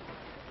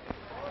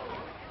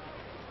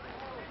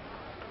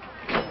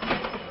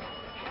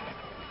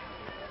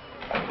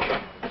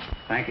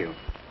 Thank you.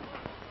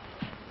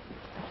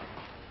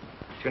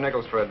 2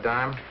 nickels for a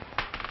dime.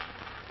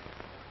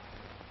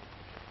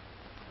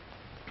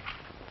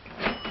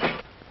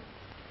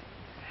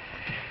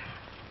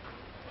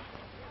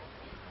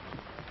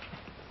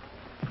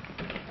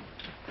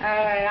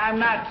 Hey, I'm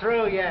not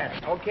through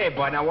yet. Okay,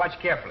 boy, now watch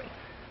carefully.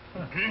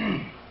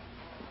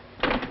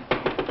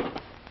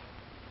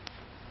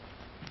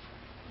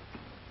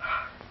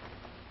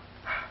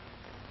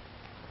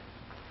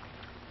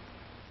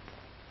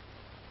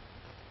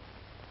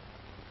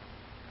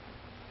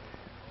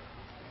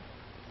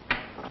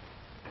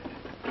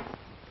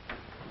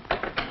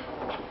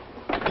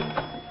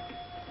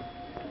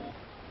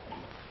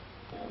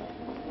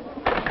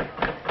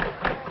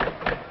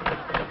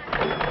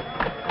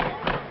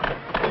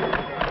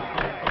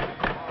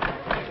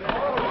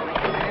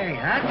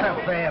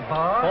 Fair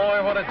ball.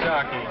 Boy, what a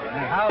jockey.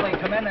 And how they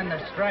come in the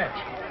stretch.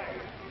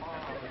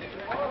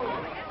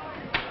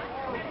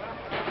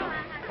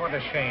 What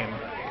a shame.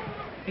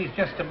 He's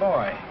just a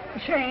boy.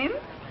 Shame?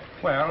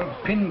 Well,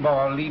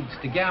 pinball leads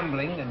to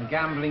gambling, and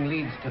gambling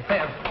leads to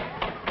theft.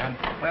 And,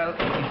 well,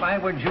 if I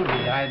were Judy,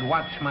 I'd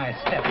watch my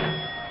step.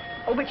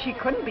 Oh, but she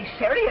couldn't be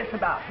serious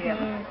about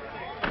him.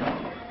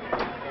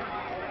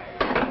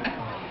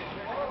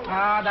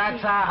 Ah,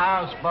 that's our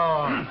house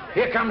ball.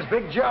 Here comes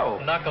Big Joe.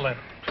 Knuckle it.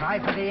 Try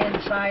for the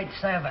inside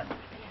 7.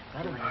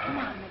 Come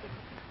on.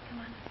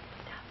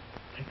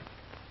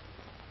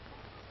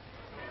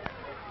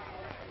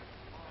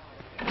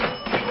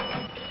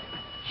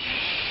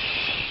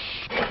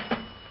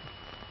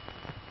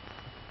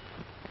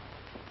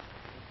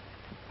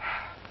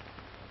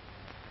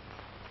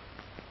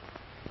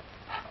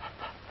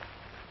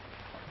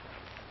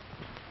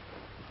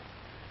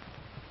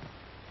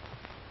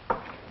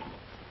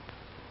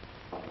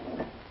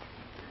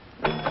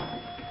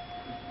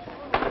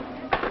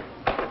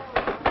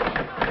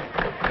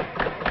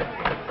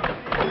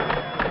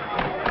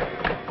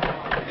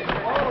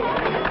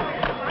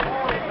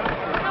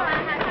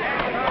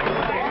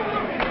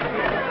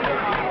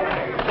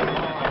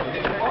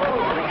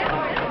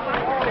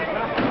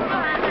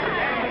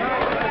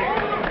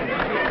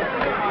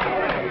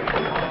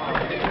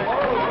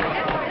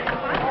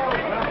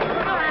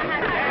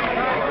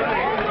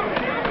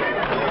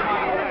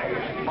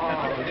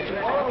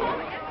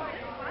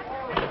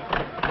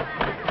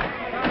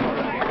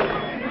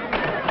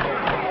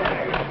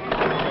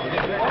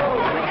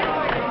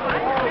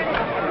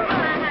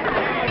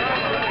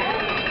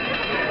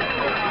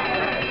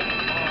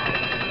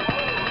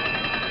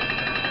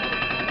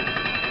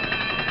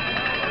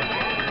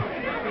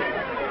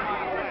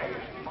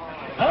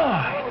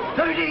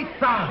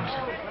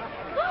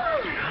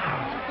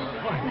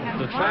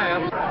 The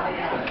champ.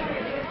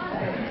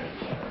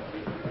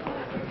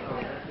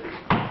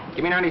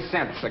 Give me 90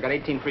 cents. I got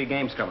 18 free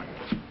games coming.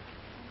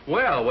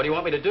 Well, what do you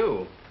want me to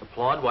do?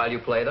 Applaud while you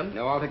play them?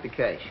 No, I'll take the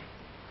cash.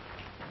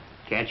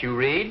 Can't you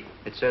read?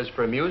 It says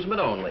for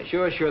amusement only.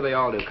 Sure, they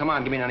all do. Come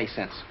on, give me 90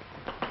 cents.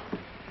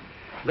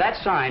 That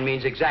sign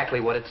means exactly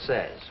what it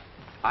says.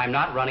 I'm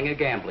not running a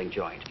gambling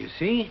joint. You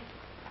see?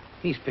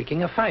 He's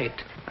picking a fight.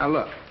 Now,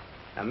 look.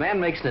 A man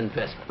makes an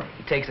investment.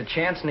 He takes a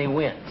chance and he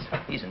wins.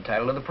 He's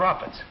entitled to the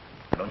profits.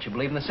 Don't you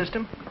believe in the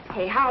system?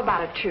 Hey, how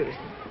about a truce?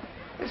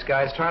 This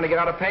guy's trying to get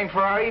out of paying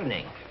for our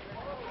evening.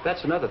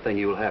 That's another thing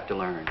you'll have to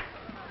learn.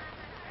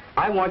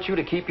 I want you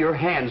to keep your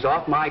hands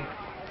off my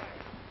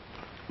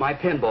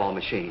pinball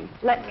machine.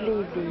 Let's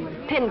leave the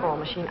pinball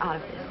machine out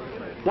of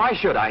this. Why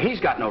should I? He's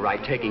got no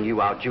right taking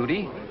you out,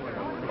 Judy.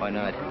 Why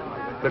not?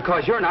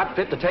 Because you're not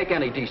fit to take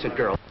any decent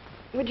girl.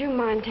 Would you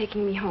mind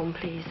taking me home,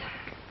 please?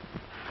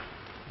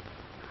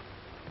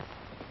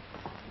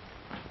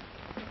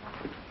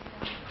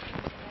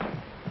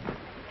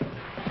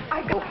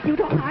 I go. You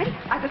don't mind?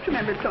 I just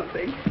remembered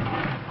something.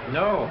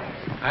 No,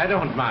 I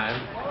don't mind.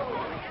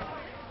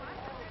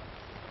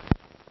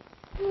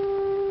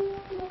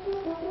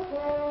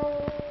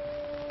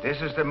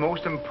 This is the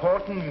most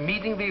important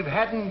meeting we've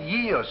had in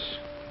years.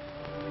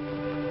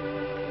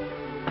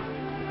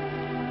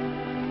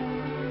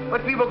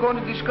 But we were going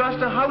to discuss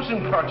the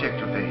housing project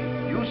today.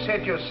 You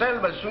said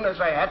yourself as soon as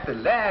I had the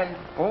land.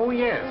 Oh,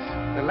 yes,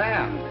 the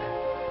land.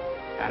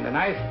 And a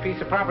nice piece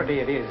of property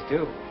it is,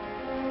 too.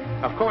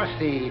 Of course,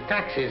 the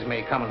taxes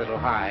may come a little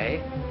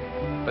high,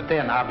 but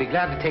then I'll be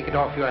glad to take it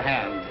off your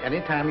hands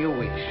anytime you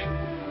wish.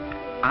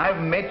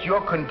 I've met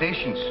your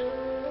conditions.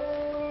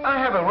 I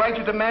have a right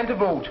to demand a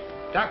vote.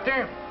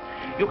 Doctor,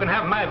 you can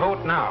have my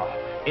vote now.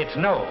 It's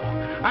no.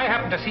 I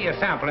happened to see a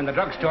sample in the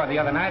drugstore the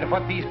other night of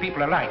what these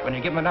people are like when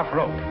you give them enough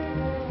rope.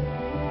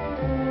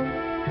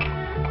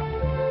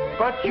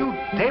 But you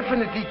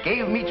definitely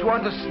gave me to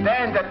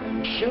understand that...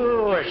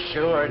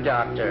 Sure,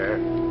 Doctor.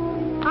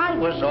 I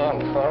was all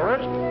for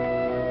it.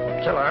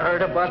 Till I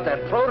heard about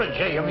that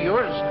protege of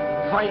yours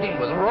fighting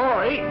with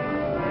Roy.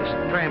 This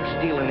tramp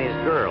stealing his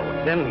girl,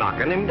 then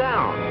knocking him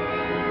down.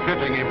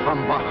 Hitting him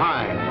from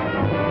behind.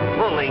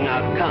 Pulling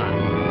a gun.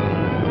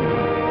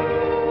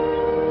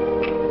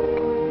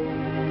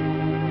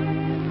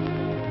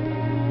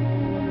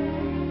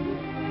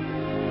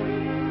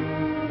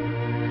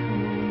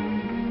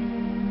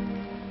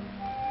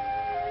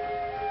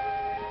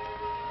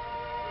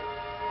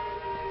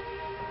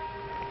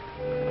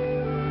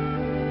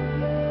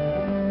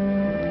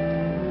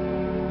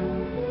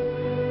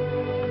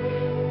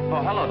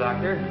 Oh, hello,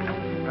 Doctor.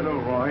 Hello,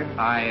 Roy.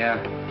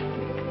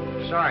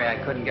 Sorry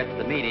I couldn't get to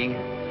the meeting.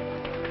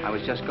 I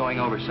was just going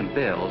over some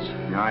bills.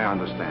 Yeah, I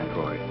understand,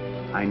 Roy.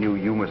 I knew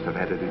you must have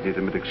had a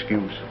legitimate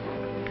excuse.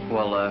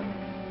 Well,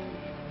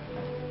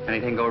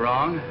 anything go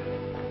wrong?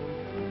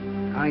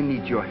 I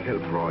need your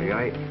help,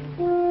 Roy.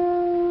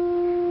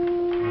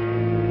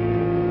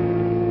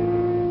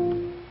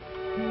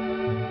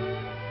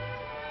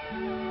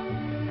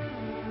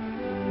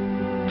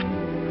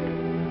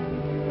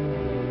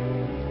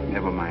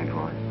 Never mind,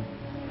 Roy.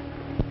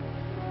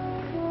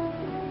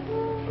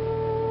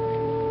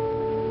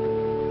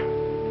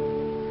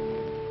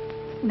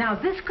 Now,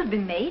 this could be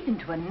made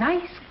into a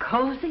nice,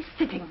 cozy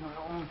sitting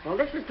room. Well,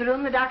 this is the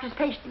room the doctor's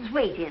patients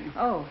wait in.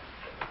 Oh,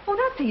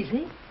 that's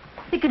easy.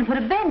 You can put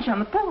a bench on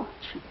the porch.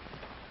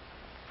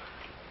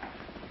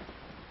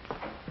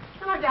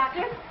 Hello,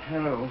 Doctor.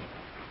 Hello.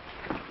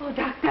 Oh,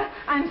 Doctor,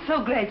 I'm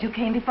so glad you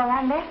came before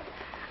I left.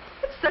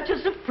 It's such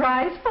a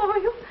surprise for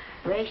you.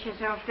 Brace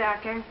yourself,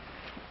 Doctor.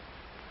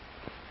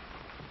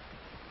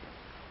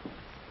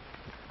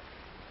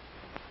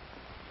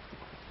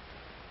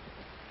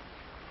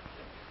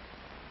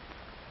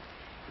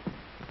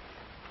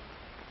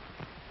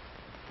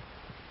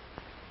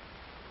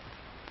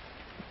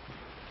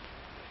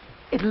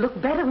 It'll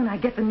look better when I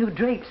get the new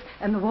drapes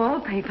and the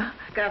wallpaper.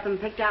 Got them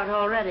picked out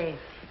already.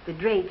 The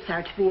drapes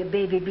are to be a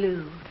baby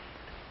blue.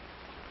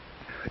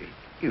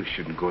 You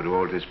shouldn't go to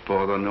all this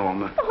bother,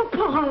 Norma. Oh,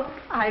 Paul,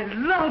 I'd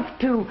love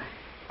to.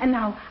 And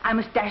now I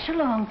must dash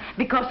along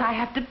because I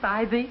have to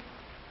buy the...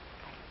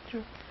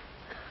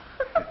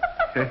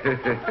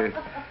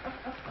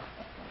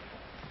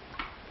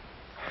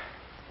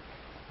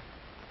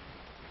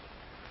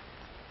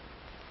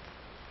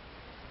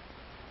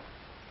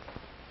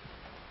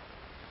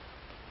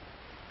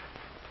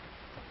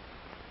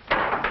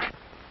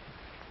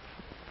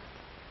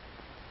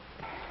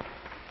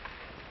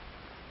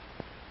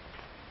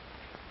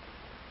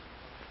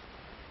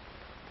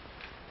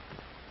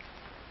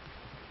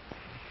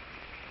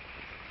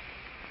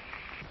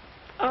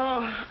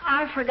 Oh,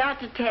 I forgot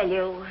to tell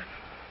you.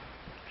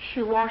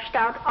 She washed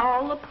out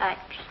all the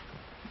pipes.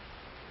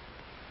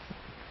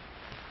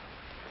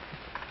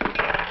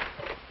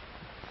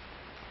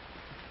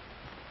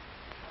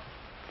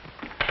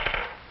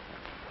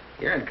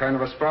 You're in kind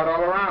of a spot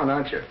all around,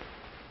 aren't you?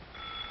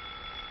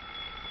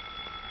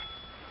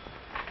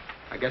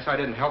 I guess I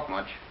didn't help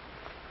much.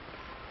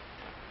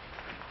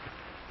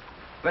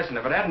 Listen,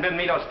 if it hadn't been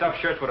me, those stuffed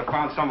shirts would have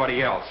found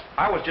somebody else.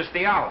 I was just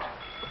the out.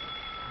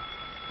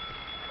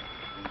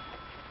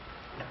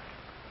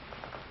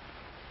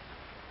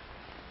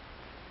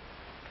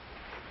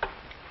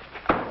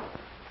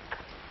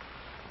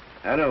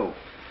 Hello.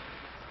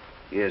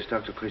 Yes,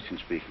 Dr. Christian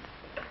speaking.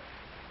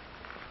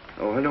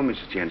 Oh, hello,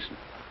 Mrs. Jensen.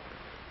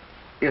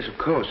 Yes, of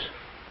course.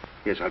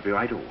 Yes, I'll be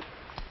right over.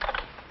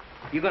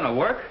 You gonna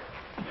work?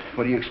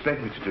 What do you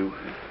expect me to do?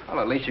 Well,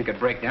 at least you could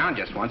break down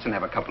just once and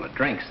have a couple of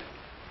drinks.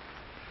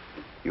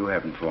 You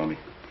haven't for me.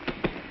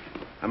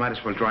 I might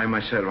as well drive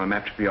myself. I'm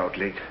apt to be out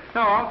late.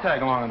 No, I'll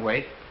tag along and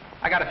wait.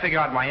 I gotta figure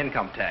out my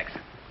income tax.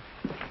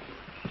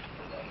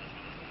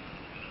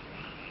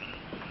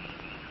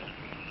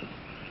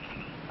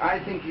 I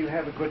think you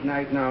have a good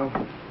night now.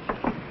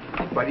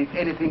 But if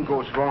anything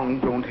goes wrong,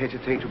 don't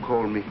hesitate to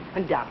call me.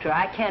 Doctor,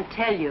 I can't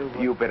tell you.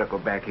 You better go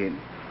back in.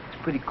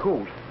 It's pretty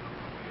cold.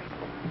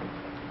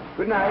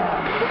 Good night.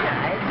 Good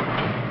night.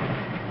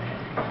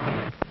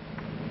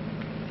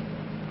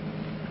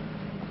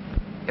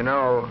 You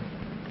know,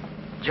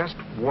 just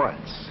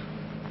once,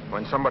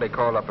 when somebody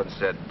called up and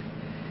said,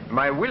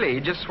 "My Willie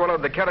just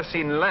swallowed the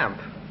kerosene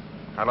lamp,"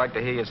 I'd like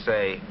to hear you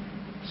say,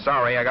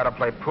 "Sorry, I gotta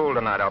play pool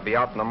tonight. I'll be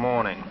out in the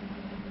morning."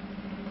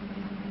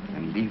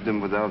 And leave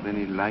them without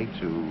any light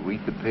to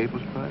read the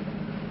papers by?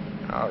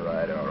 All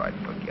right,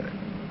 forget it.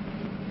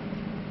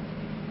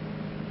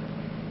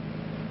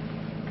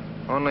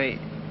 Only,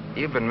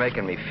 you've been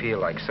making me feel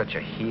like such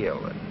a heel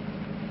that,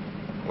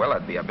 well,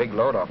 it'd be a big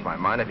load off my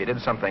mind if you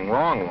did something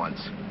wrong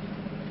once.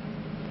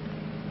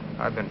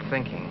 I've been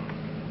thinking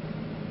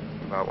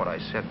about what I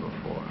said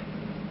before.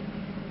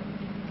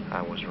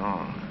 I was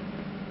wrong.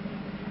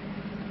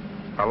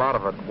 A lot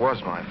of it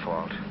was my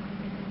fault.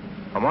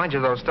 Well, mind you,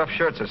 those stuffed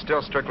shirts are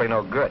still strictly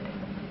no good.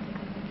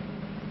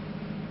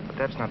 But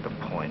that's not the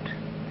point.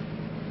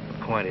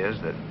 The point is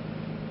that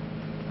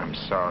I'm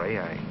sorry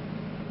I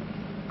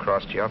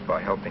crossed you up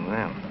by helping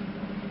them.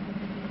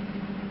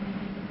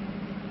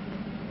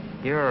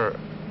 You're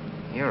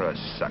a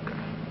sucker.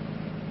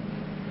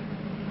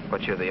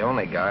 But you're the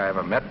only guy I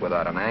ever met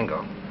without an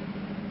angle.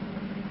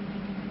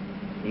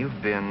 You've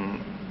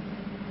been,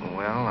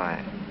 well,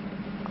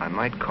 I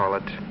might call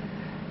it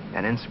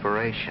an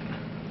inspiration.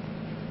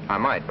 I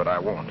might, but I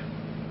won't.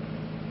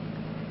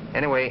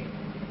 Anyway,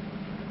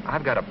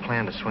 I've got a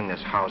plan to swing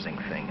this housing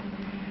thing.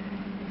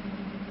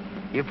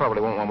 You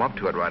probably won't warm up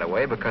to it right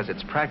away because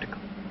it's practical.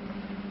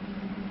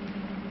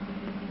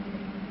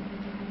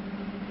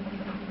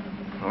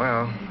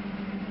 Well,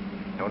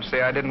 don't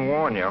say I didn't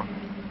warn you.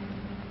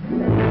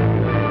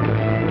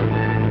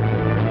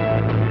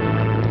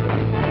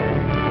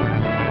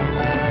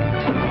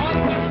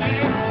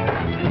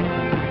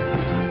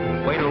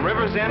 Wait till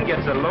River's End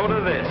gets a load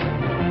of this.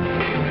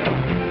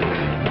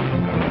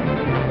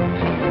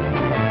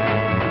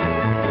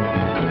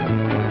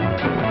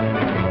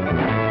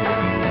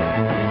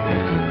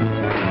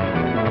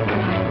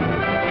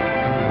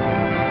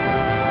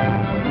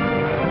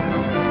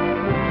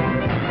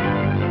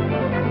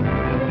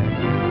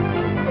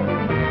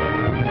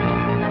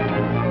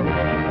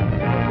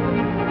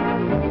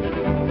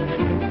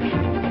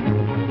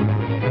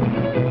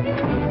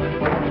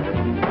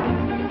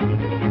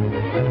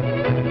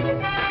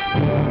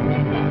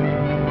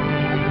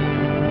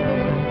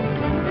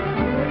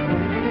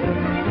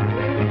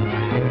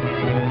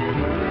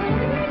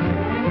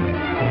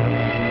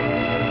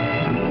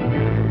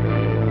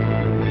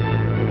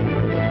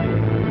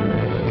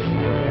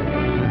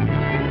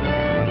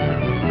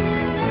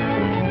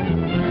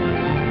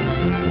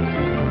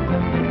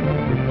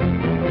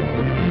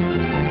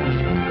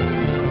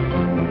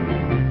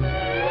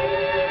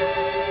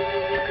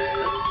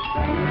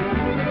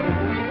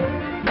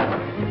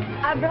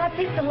 I brought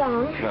this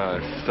along.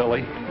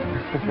 Silly.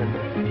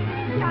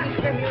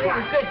 Doctor,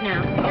 you're good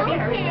now. Okay.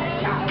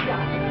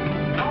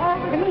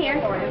 Come here.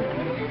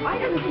 Why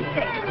doesn't he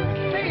say?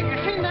 Say, you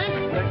seen that?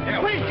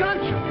 Where's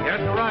Johnson?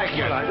 That's right,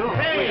 kid.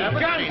 Hey,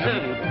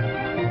 Johnson!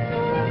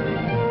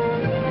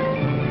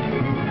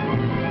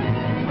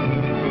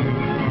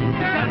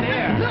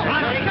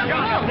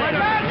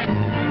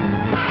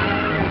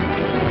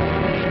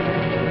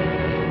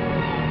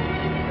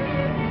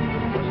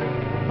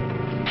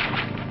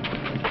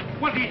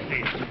 What is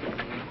this?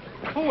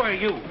 Who are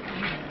you?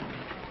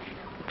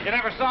 You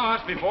never saw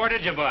us before,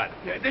 did you, Bud?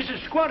 This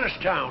is Squatter's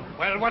Town.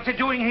 Well, what's it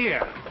doing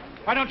here?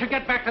 Why don't you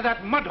get back to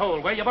that mud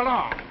hole where you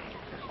belong?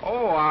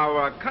 Oh,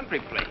 our country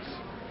place.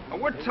 Oh,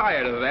 we're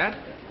tired of that.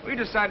 We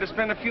decided to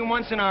spend a few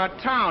months in our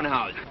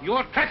townhouse.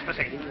 You're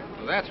trespassing.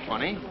 Well, that's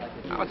funny.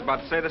 I was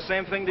about to say the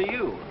same thing to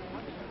you.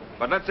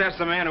 But let's ask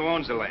the man who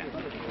owns the land.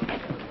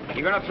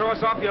 You gonna throw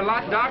us off your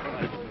lot, Doc?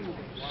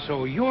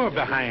 So you're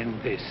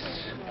behind this.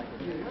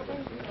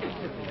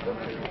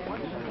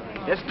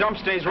 This dump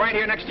stays right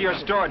here next to your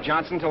store,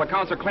 Johnson, until the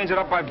council cleans it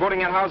up by voting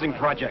that housing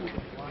project.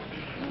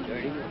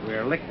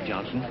 We're licked,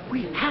 Johnson.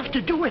 We have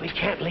to do it. We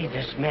can't leave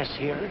this mess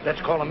here.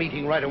 Let's call a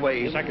meeting right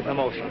away. Second the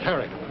motion.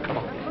 Hurry. Come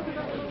on.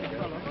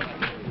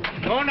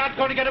 You're not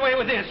going to get away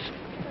with this.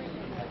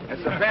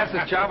 That's the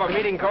fastest job of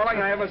meeting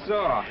calling I ever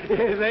saw.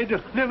 They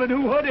never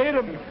knew what hit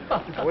them.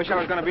 I wish I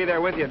was going to be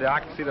there with you,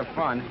 Doc, to see the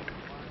fun.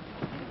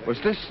 Was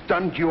this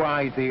stunt your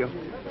idea?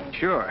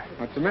 Sure.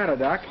 What's the matter,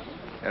 Doc?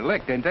 They're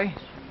licked, ain't they?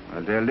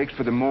 Well, they're licked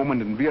for the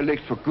moment, and we're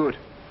licked for good.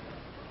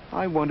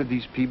 I wanted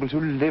these people to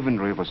live in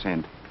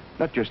Riversend,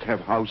 not just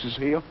have houses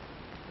here.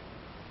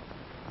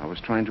 I was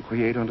trying to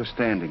create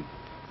understanding,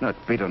 not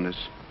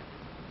bitterness.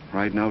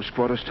 Right now,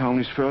 Squatters Town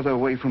is further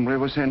away from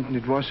Riversend than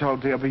it was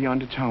out there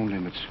beyond the town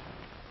limits.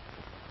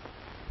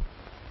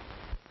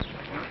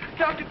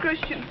 Dr.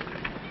 Christian,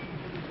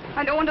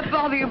 I don't want to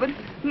bother you, but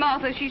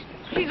Martha,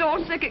 she's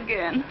all sick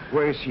again.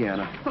 Where is she,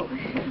 Anna? Oh.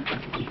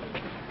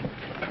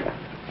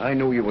 I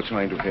knew you were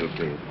trying to help,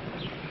 Dave.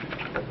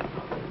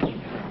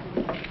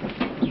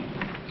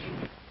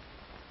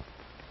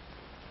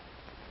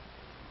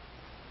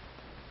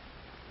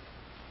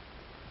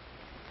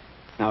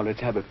 Now let's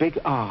have a big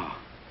ah.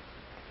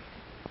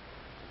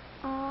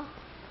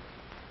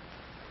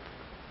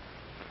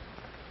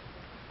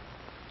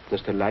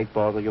 Does the light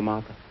bother you,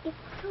 Martha? It's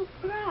so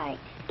bright.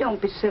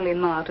 Don't be silly,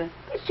 Martha.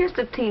 It's just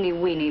a teeny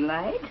weeny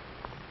light.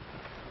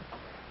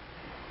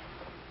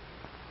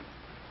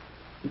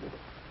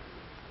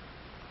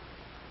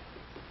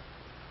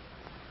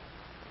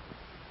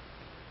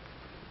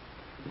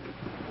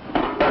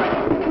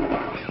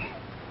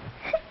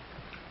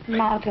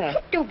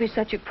 Martha, don't be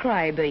such a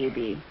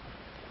crybaby.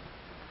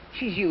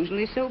 She's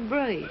usually so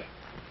brave.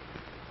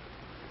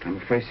 I'm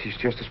afraid she's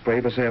just as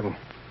brave as ever.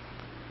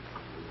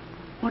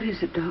 What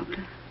is it,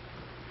 Doctor?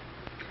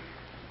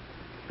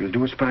 We'll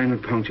do a spinal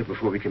puncture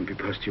before we can be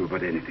positive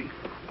about anything.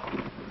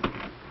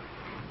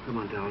 Come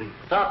on, darling.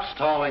 Stop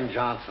stalling,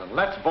 Johnson.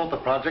 Let's vote the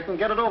project and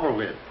get it over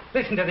with.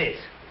 Listen to this.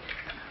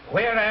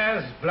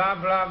 Whereas, blah,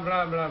 blah,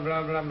 blah, blah,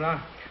 blah, blah,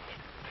 blah.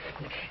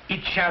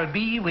 It shall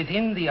be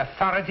within the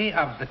authority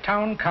of the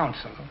town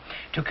council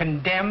to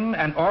condemn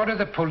and order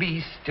the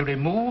police to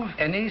remove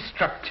any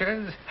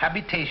structures,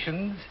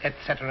 habitations,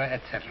 etc.,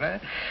 etc.,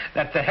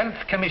 that the health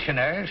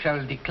commissioner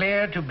shall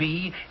declare to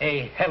be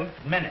a health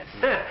menace.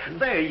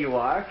 There you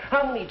are.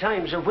 How many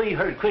times have we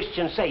heard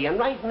Christians saying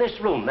right in this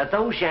room that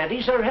those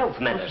shanties are health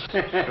menace?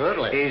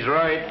 Surely. He's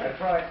right. That's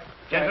right.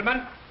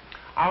 Gentlemen,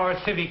 our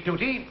civic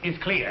duty is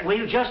clear.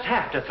 We'll just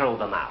have to throw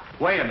them out.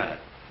 Wait a minute.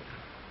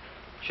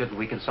 Shouldn't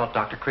we consult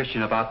Dr.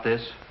 Christian about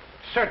this?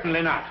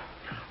 Certainly not.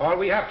 All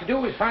we have to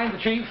do is find the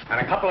chief And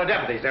a couple of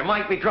deputies. There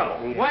might be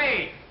trouble.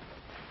 Wait!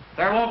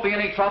 There won't be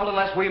any trouble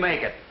unless we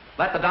make it.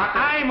 Let the doctor...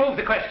 I move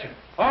the question.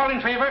 All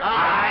in favor?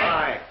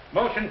 Aye.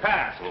 Motion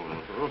passed.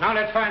 Now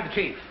let's find the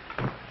chief.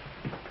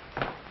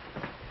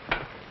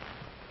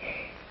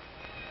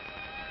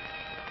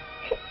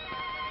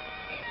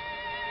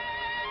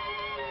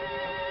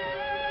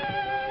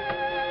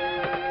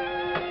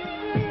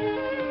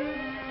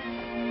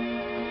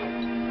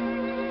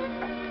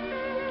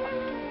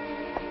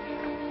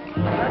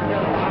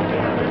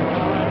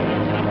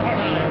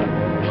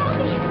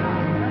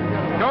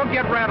 Don't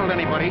get rattled,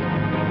 anybody.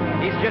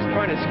 He's just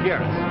trying to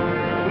scare us.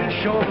 We'll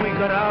show him we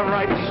got our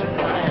rights.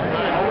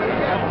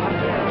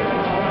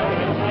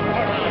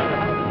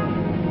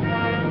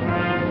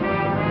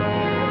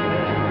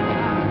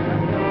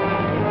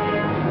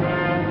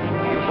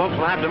 You folks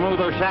will have to move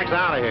those shacks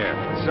out of here.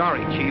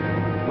 Sorry, Chief.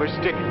 We're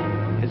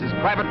sticking. This is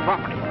private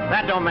property.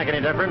 That don't make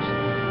any difference.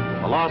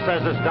 The law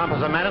says this dump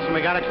is a menace and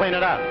we gotta clean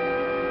it up.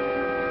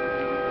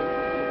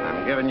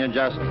 I'm giving you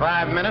just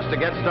 5 minutes to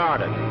get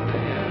started.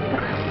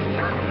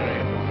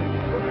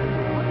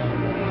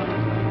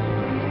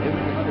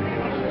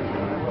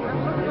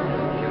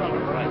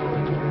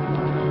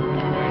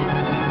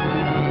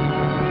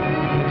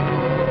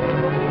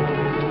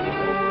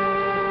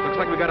 Looks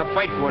like we got to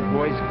fight for it,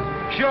 boys.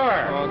 Sure.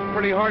 Well, it's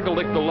pretty hard to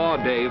lick the law,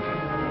 Dave.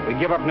 We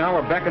give up now,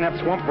 we're back in that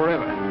swamp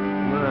forever.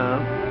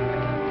 Well,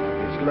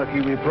 it's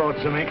lucky we brought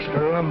some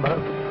extra lumber.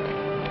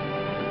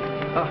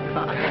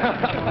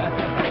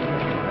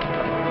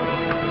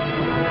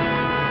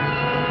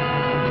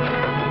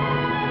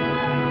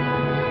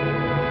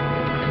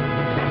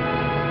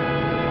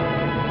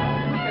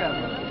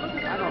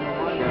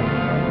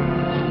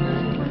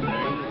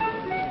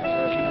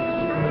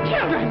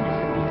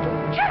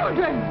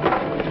 Children!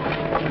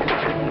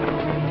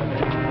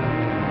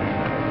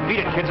 Beat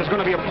it, kids. There's going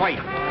to be a fight.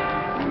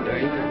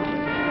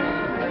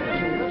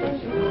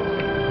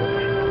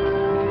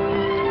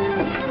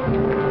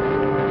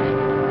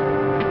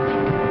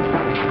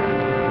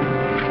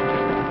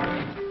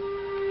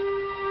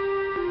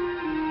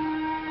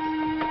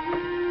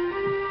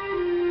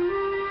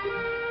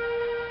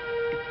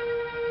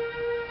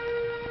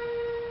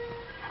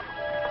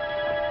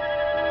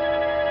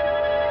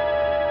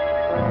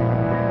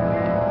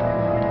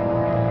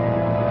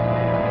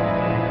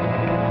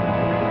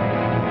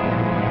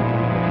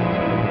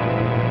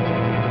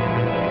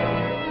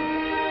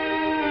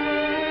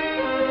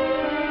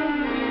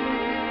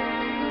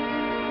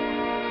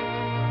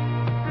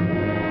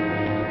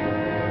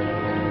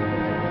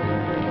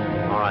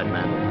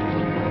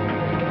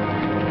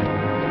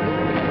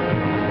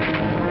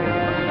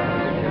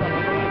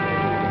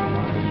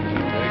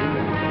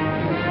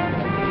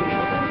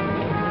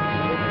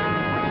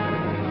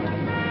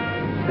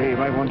 Dave,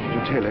 I want you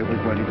to tell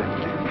everybody that...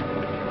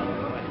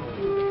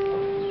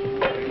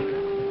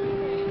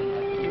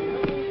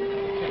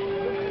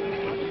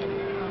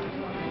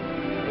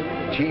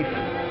 Chief,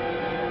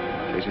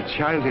 There's a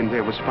child in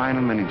there with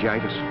spinal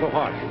meningitis.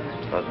 What?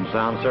 Doesn't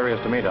sound serious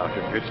to me,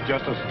 Doctor. It's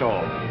just a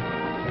stall.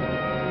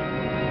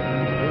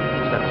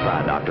 Step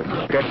aside, Doctor.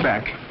 Get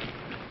back.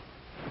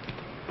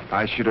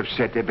 I should have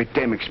said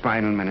epidemic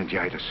spinal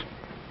meningitis.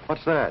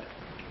 What's that?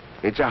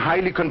 It's a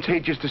highly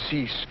contagious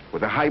disease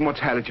with a high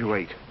mortality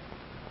rate.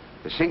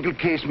 A single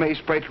case may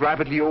spread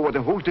rapidly over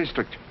the whole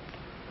district,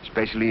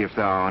 especially if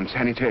there are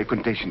unsanitary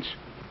conditions.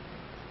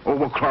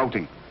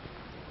 Overcrowding,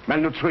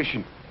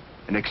 malnutrition,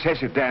 and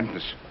excessive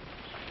dampness.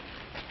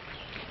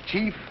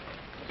 Chief?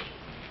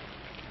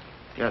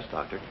 Yes,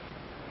 Doctor.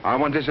 I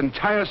want this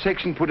entire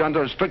section put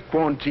under a strict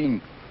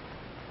quarantine.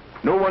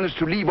 No one is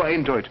to leave or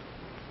enter it.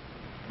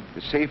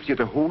 The safety of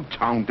the whole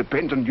town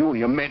depends on you and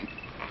your men.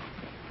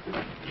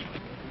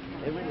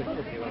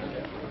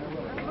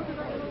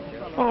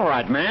 All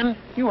right, men.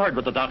 You heard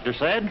what the doctor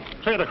said.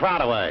 Clear the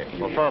crowd away.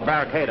 We'll throw a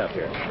barricade up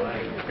here.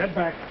 Get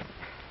back.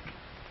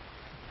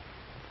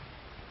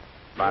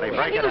 Buddy,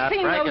 break it up,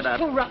 break it up. Have you seen those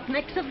two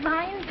roughnecks of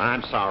mine?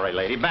 I'm sorry,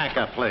 lady. Back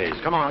up, please.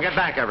 Come on, get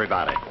back,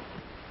 everybody.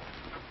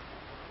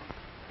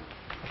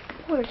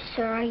 Poor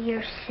sir,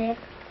 you're sick.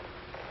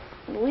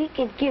 We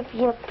could give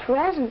you a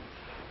present.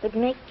 Would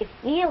make you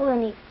feel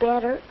any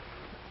better.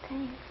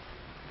 Thanks.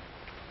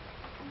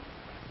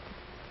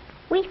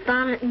 We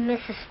found it in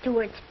Mrs.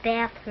 Stewart's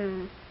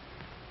bathroom.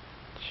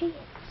 Gee,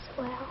 it's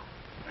swell.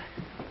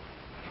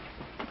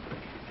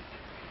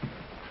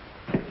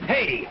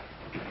 Hey!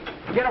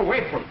 Get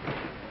away from me.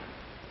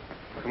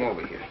 Come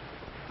over here.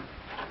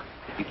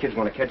 You kids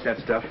want to catch that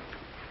stuff?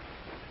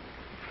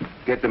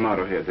 Get them out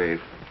of here,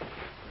 Dave.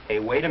 Hey,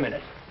 wait a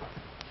minute.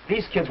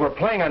 These kids were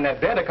playing on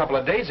that bed a couple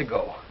of days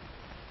ago.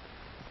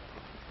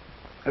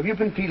 Have you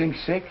been feeling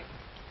sick?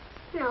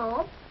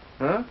 No.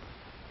 Huh?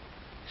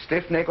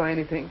 Stiff neck or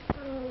anything?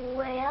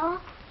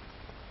 Well?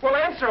 Well,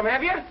 answer them,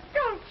 have you?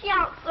 Don't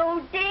shout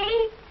so,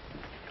 Dave.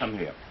 Come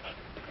here.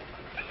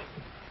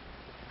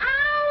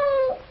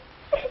 Ow!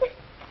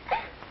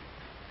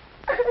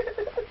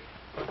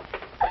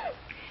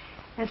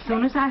 As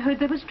soon as I heard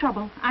there was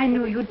trouble, I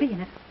knew you'd be in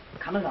it.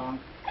 Come along.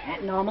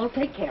 Aunt Norma will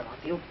take care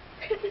of you.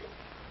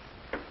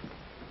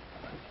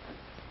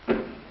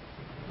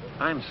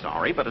 I'm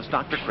sorry, but it's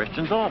Dr.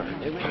 Christian's order.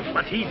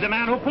 But he's the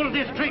man who pulled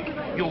this trick,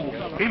 you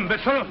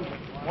imbecile.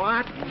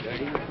 What?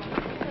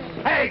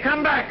 Hey,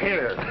 come back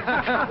here.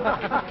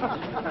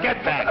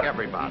 Get back,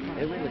 everybody.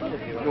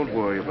 Don't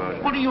worry about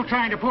it. What are you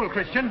trying to pull,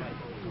 Christian?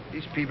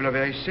 These people are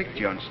very sick,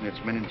 Johnson. It's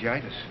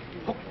meningitis.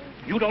 Oh,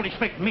 you don't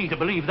expect me to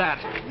believe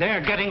that.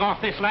 They're getting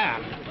off this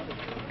land.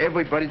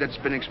 Everybody that's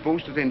been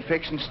exposed to the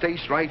infection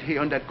stays right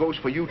here, and that goes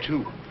for you,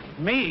 too.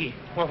 Me?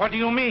 Well, what do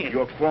you mean?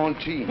 You're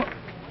quarantined.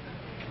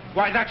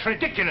 Why, that's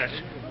ridiculous.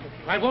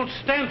 I won't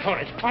stand for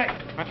it.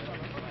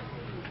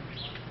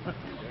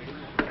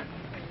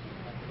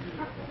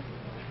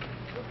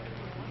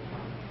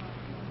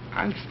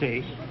 I'll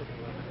stay.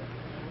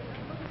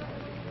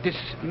 This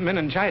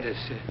meningitis,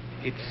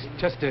 it's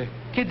just a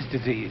kid's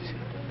disease,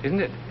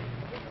 isn't it?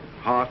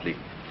 Hardly.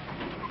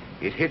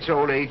 It hits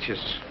all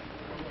ages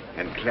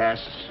and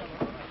classes.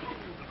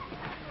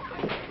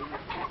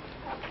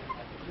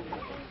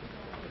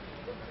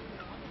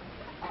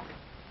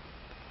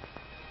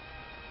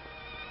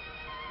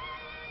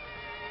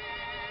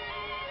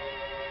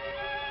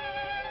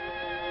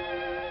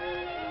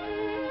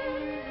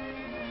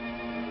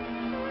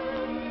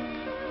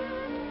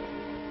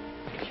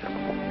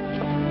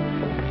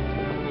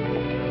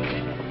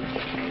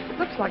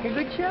 Looks like a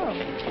good show.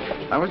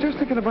 I was just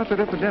thinking about that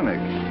epidemic.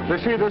 They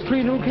say there's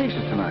 3 new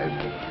cases tonight.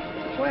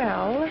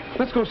 Well,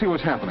 Let's go see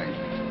what's happening.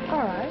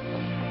 all right.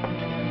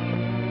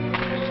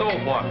 So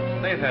what?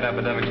 They've had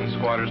epidemics in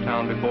Squatters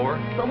Town before.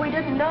 But we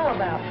didn't know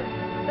about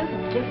them. This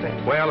is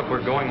different. Well, if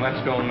we're going,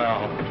 let's go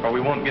now, or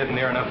we won't get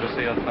near enough to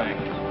see a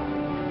thing.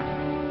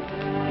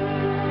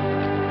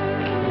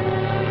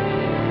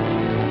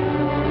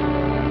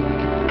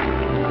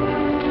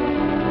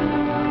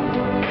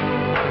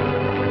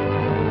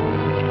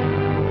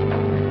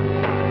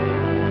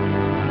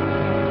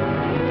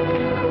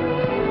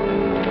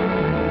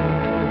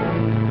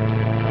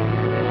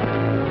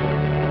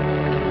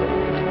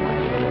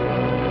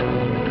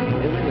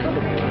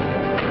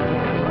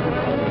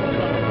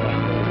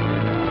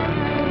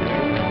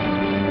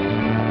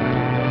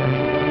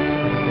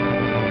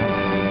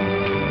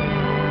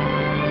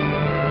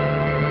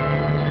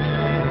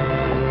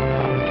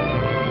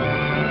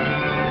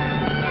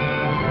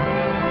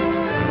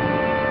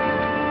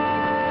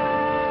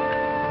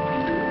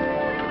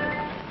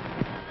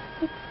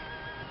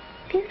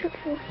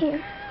 Beautiful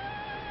here.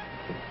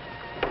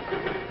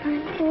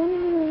 My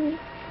own room.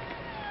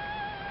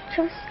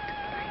 Just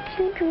like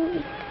you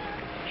dreamed.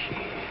 She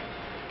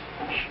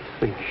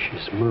thinks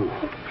she's moved.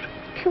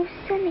 Too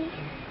silly.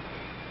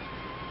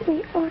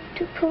 We ought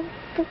to pull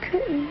the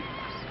curtains.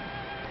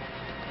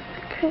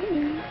 The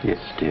curtains.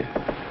 Yes, dear.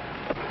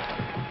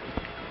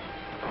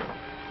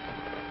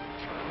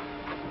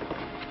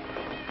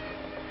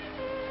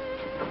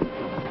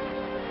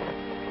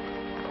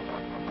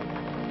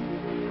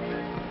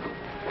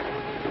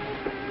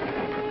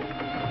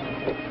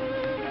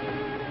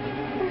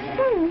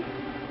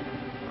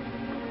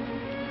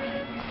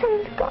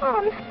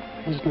 on.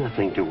 There's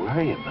nothing to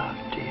worry about,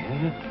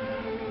 dear.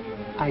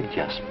 I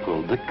just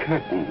pulled the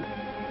curtain.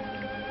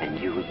 And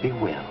you will be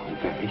well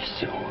very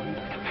soon.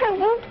 I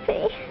won't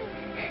be.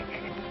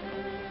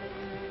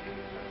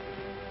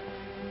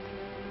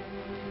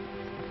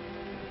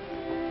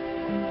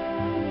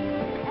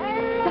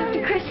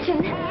 Dr.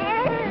 Christian.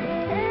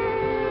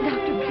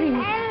 Doctor,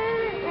 please.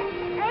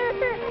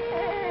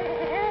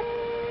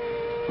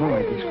 All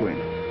right, let's go in.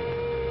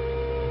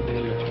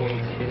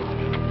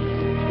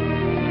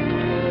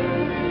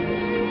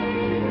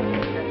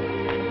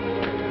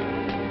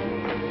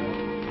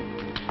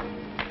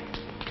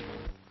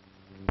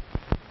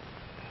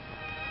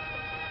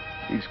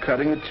 He's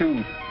cutting a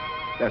tooth.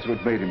 That's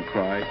what made him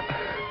cry.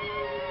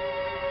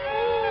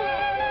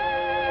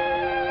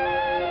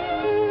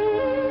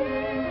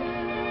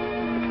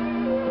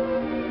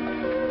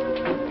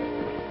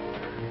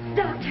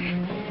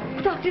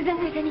 Doctor, then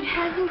he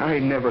hasn't... I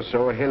never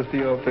saw a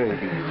healthier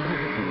baby.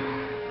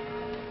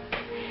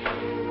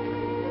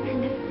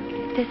 And if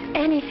there's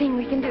anything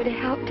we can do to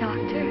help,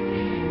 Doctor...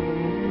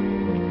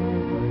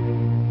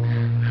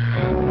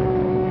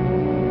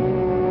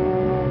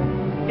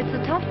 It's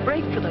a tough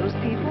break for those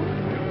people.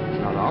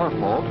 It's not our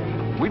fault.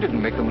 We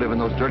didn't make them live in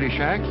those dirty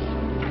shacks.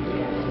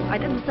 I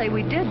didn't say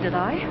we did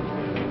I?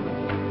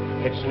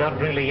 It's not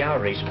really our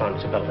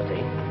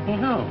responsibility. Well,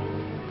 no.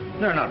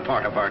 They're not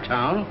part of our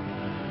town.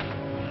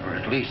 Or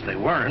at least they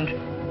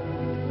weren't.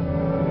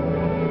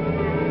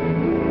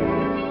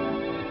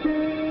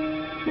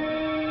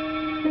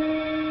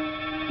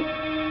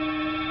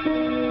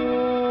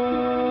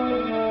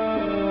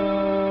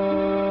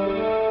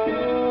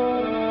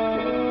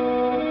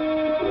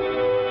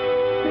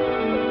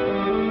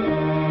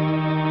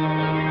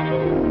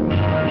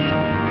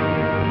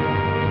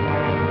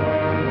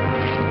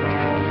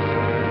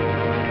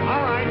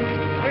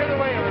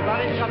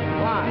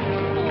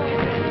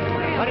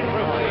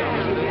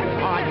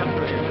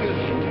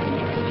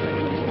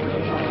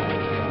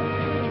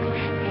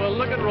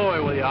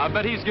 I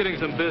bet he's getting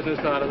some business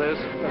out of this.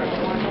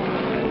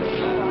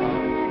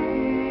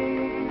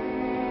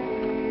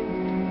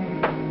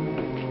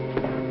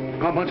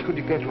 How much could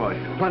you get, Roy?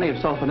 Plenty of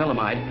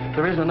sulfanilamide.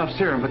 There isn't enough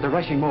serum, but they're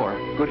rushing more.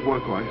 Good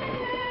work, Roy.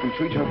 We'll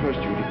treat her first,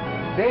 Judy.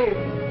 Dave,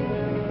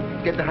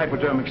 get the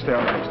hypodermic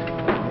sterilized.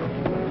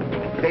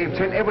 Dave,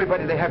 tell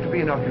everybody they have to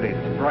be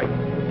inoculated. Right.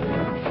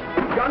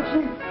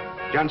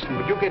 Johnson,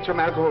 would you get some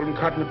alcohol and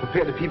cotton and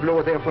prepare the people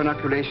over there for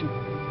inoculation?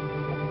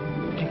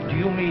 Do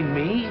you mean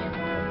me?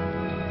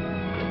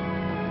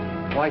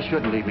 Why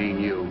shouldn't he mean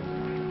you?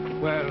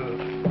 Well,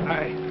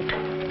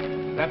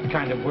 that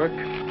kind of work,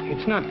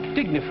 it's not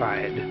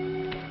dignified.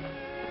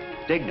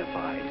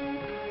 Dignified?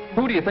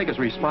 Who do you think is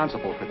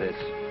responsible for this?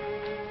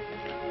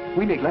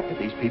 We neglected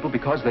these people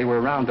because they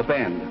were around the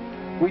bend.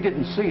 We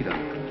didn't see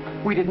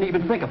them. We didn't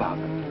even think about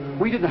them.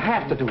 We didn't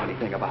have to do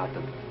anything about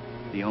them.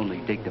 The only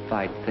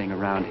dignified thing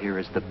around here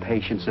is the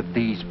patience of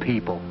these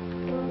people.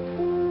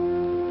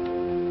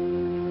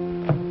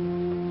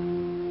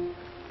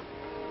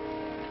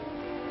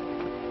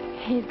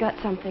 He's got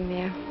something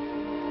there.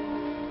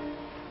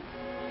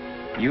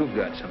 You've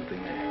got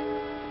something there.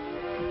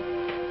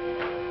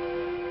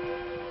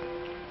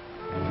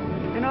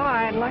 You know,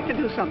 I'd like to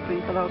do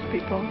something for those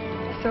people.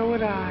 So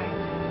would I.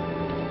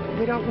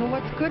 We don't know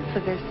what's good for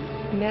this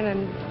men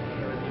and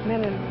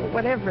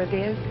whatever it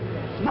is.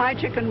 My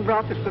chicken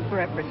broth is good for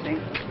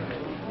everything.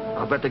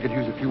 I'll bet they could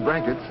use a few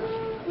blankets.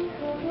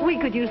 We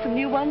could use some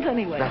new ones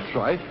anyway. That's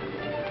right.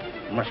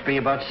 Must be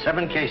about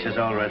 7 cases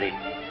already.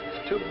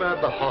 Too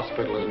bad the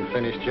hospital isn't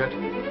finished yet.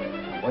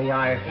 The way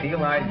I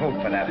feel, I'd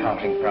vote for that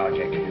housing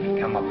project if it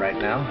come up right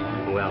now.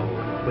 Well,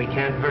 we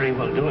can't very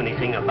well do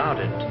anything about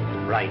it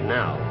right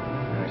now.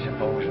 I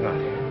suppose not.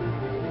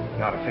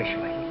 Not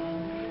officially.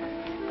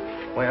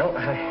 Well,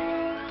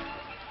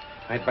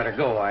 I'd better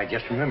go. I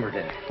just remembered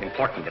an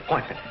important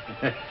appointment.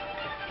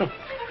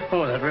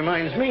 Oh, that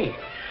reminds me.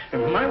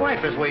 My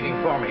wife is waiting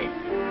for me.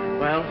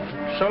 Well,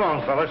 so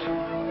long, fellas.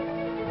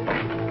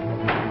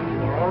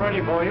 We're all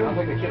ready for you. I'll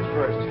take the kids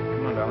first.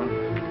 Come on, darling.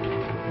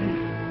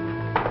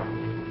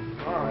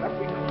 All right, up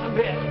we go to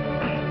bed.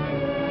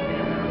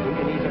 Look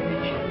at these up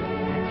each.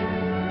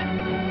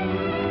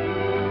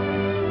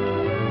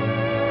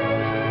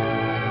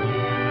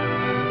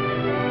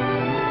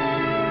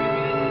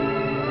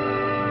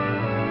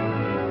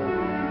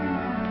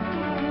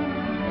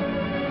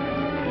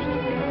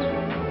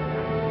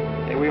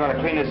 Hey, we ought to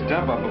clean this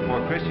dump up before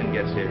Christian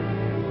gets here.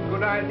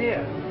 Good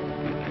idea.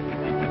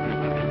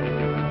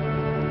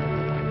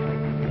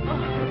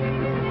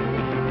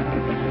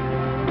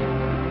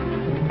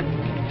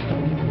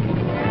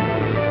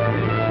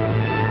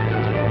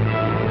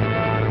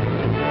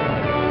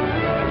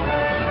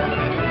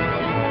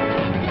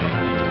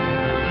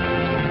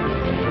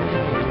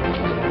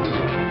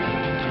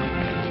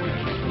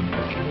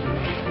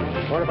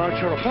 What about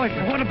your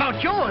appointment? What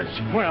about yours?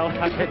 Well,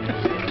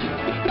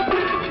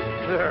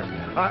 There.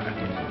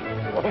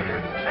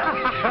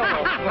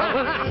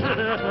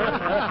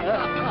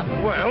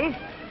 Well,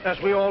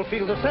 as we all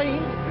feel the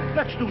same.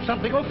 Let's do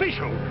something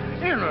official,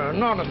 in a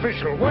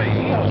non-official way.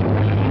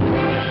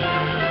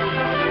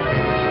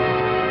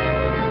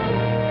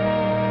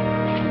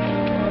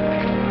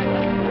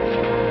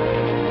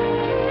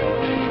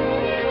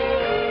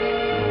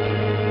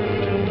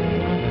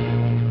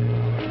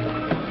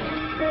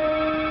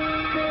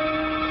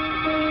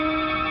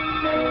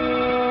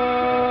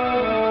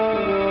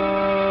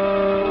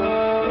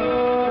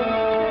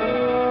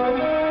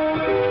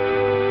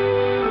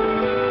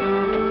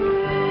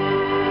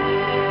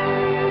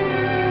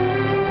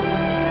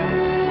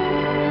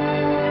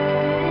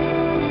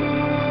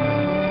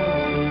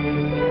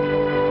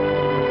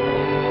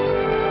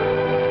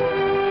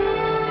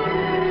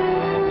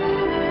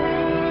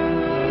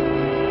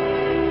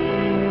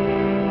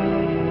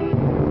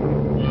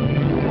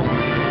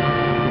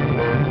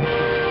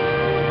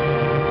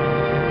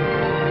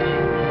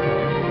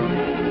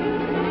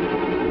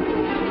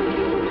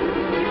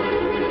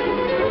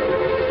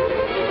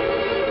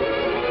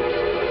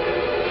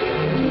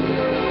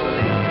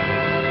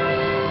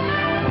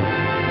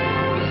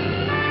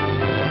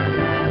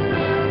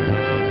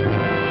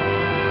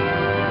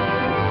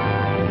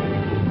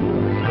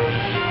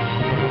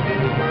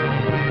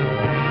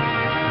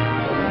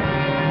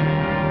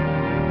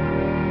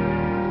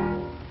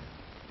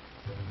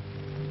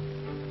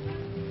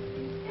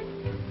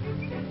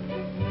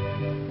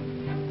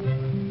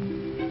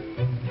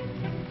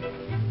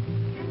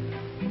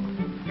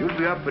 You'll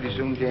be up pretty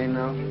soon, Jane,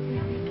 now. Thank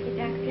you,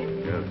 Doctor.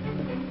 Good.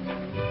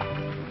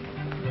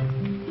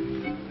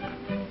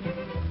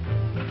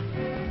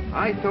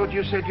 I thought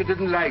you said you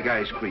didn't like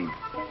ice cream.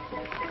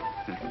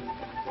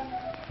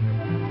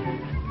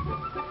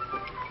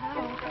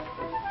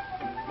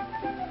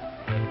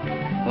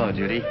 Hello,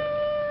 Judy.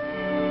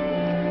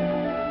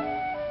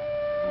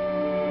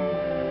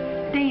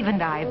 Dave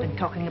and I have been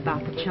talking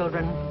about the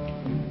children.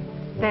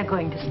 They're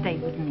going to stay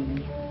with me.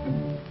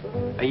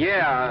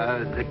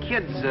 The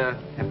kids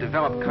have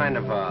developed kind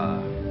of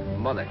a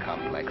mother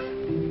complex.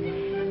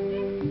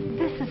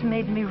 This has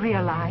made me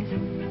realize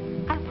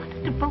I want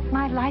to devote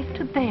my life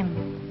to them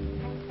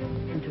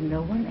and to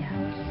no one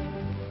else.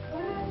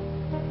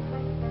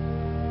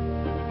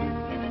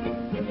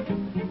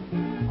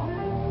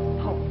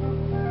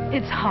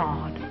 It's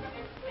hard,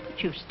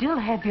 but you still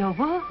have your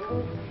work,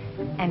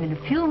 and in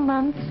a few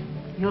months,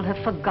 you'll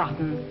have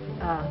forgotten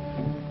us.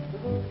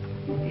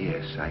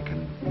 Yes, I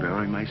can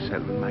bury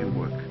myself in my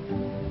work.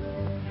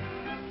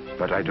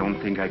 But I don't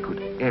think I could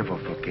ever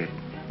forget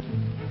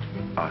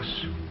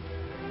us.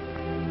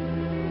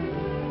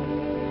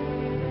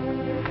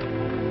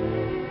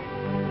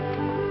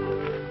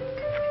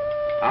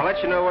 I'll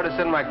let you know where to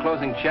send my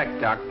closing check,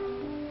 Doc.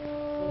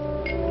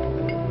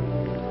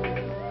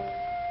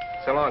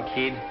 So long,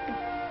 Keith.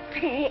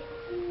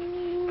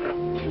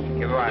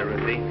 Goodbye,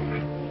 Ruthie.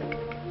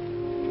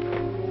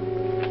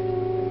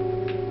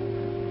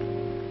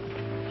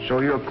 So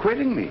you're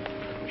quitting me?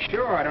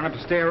 Sure, I don't have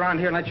to stay around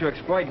here and let you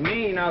exploit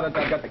me now that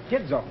I've got the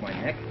kids off my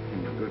neck.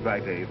 Goodbye,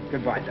 Dave.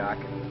 Goodbye, Doc.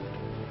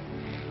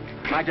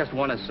 I just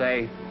want to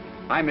say,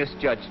 I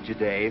misjudged you,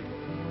 Dave.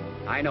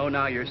 I know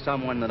now you're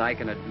someone that I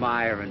can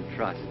admire and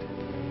trust.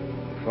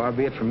 Far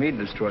be it from me to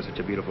destroy such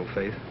a beautiful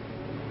faith.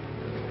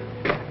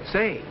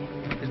 Say,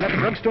 is that the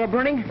drugstore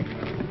burning?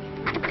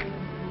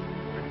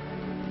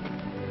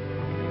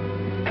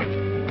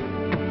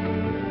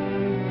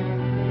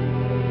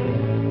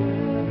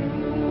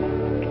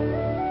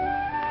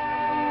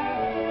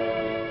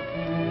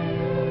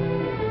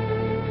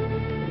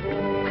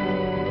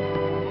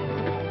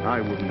 I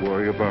wouldn't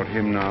worry about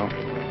him now.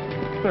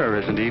 There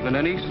isn't even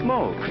any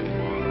smoke.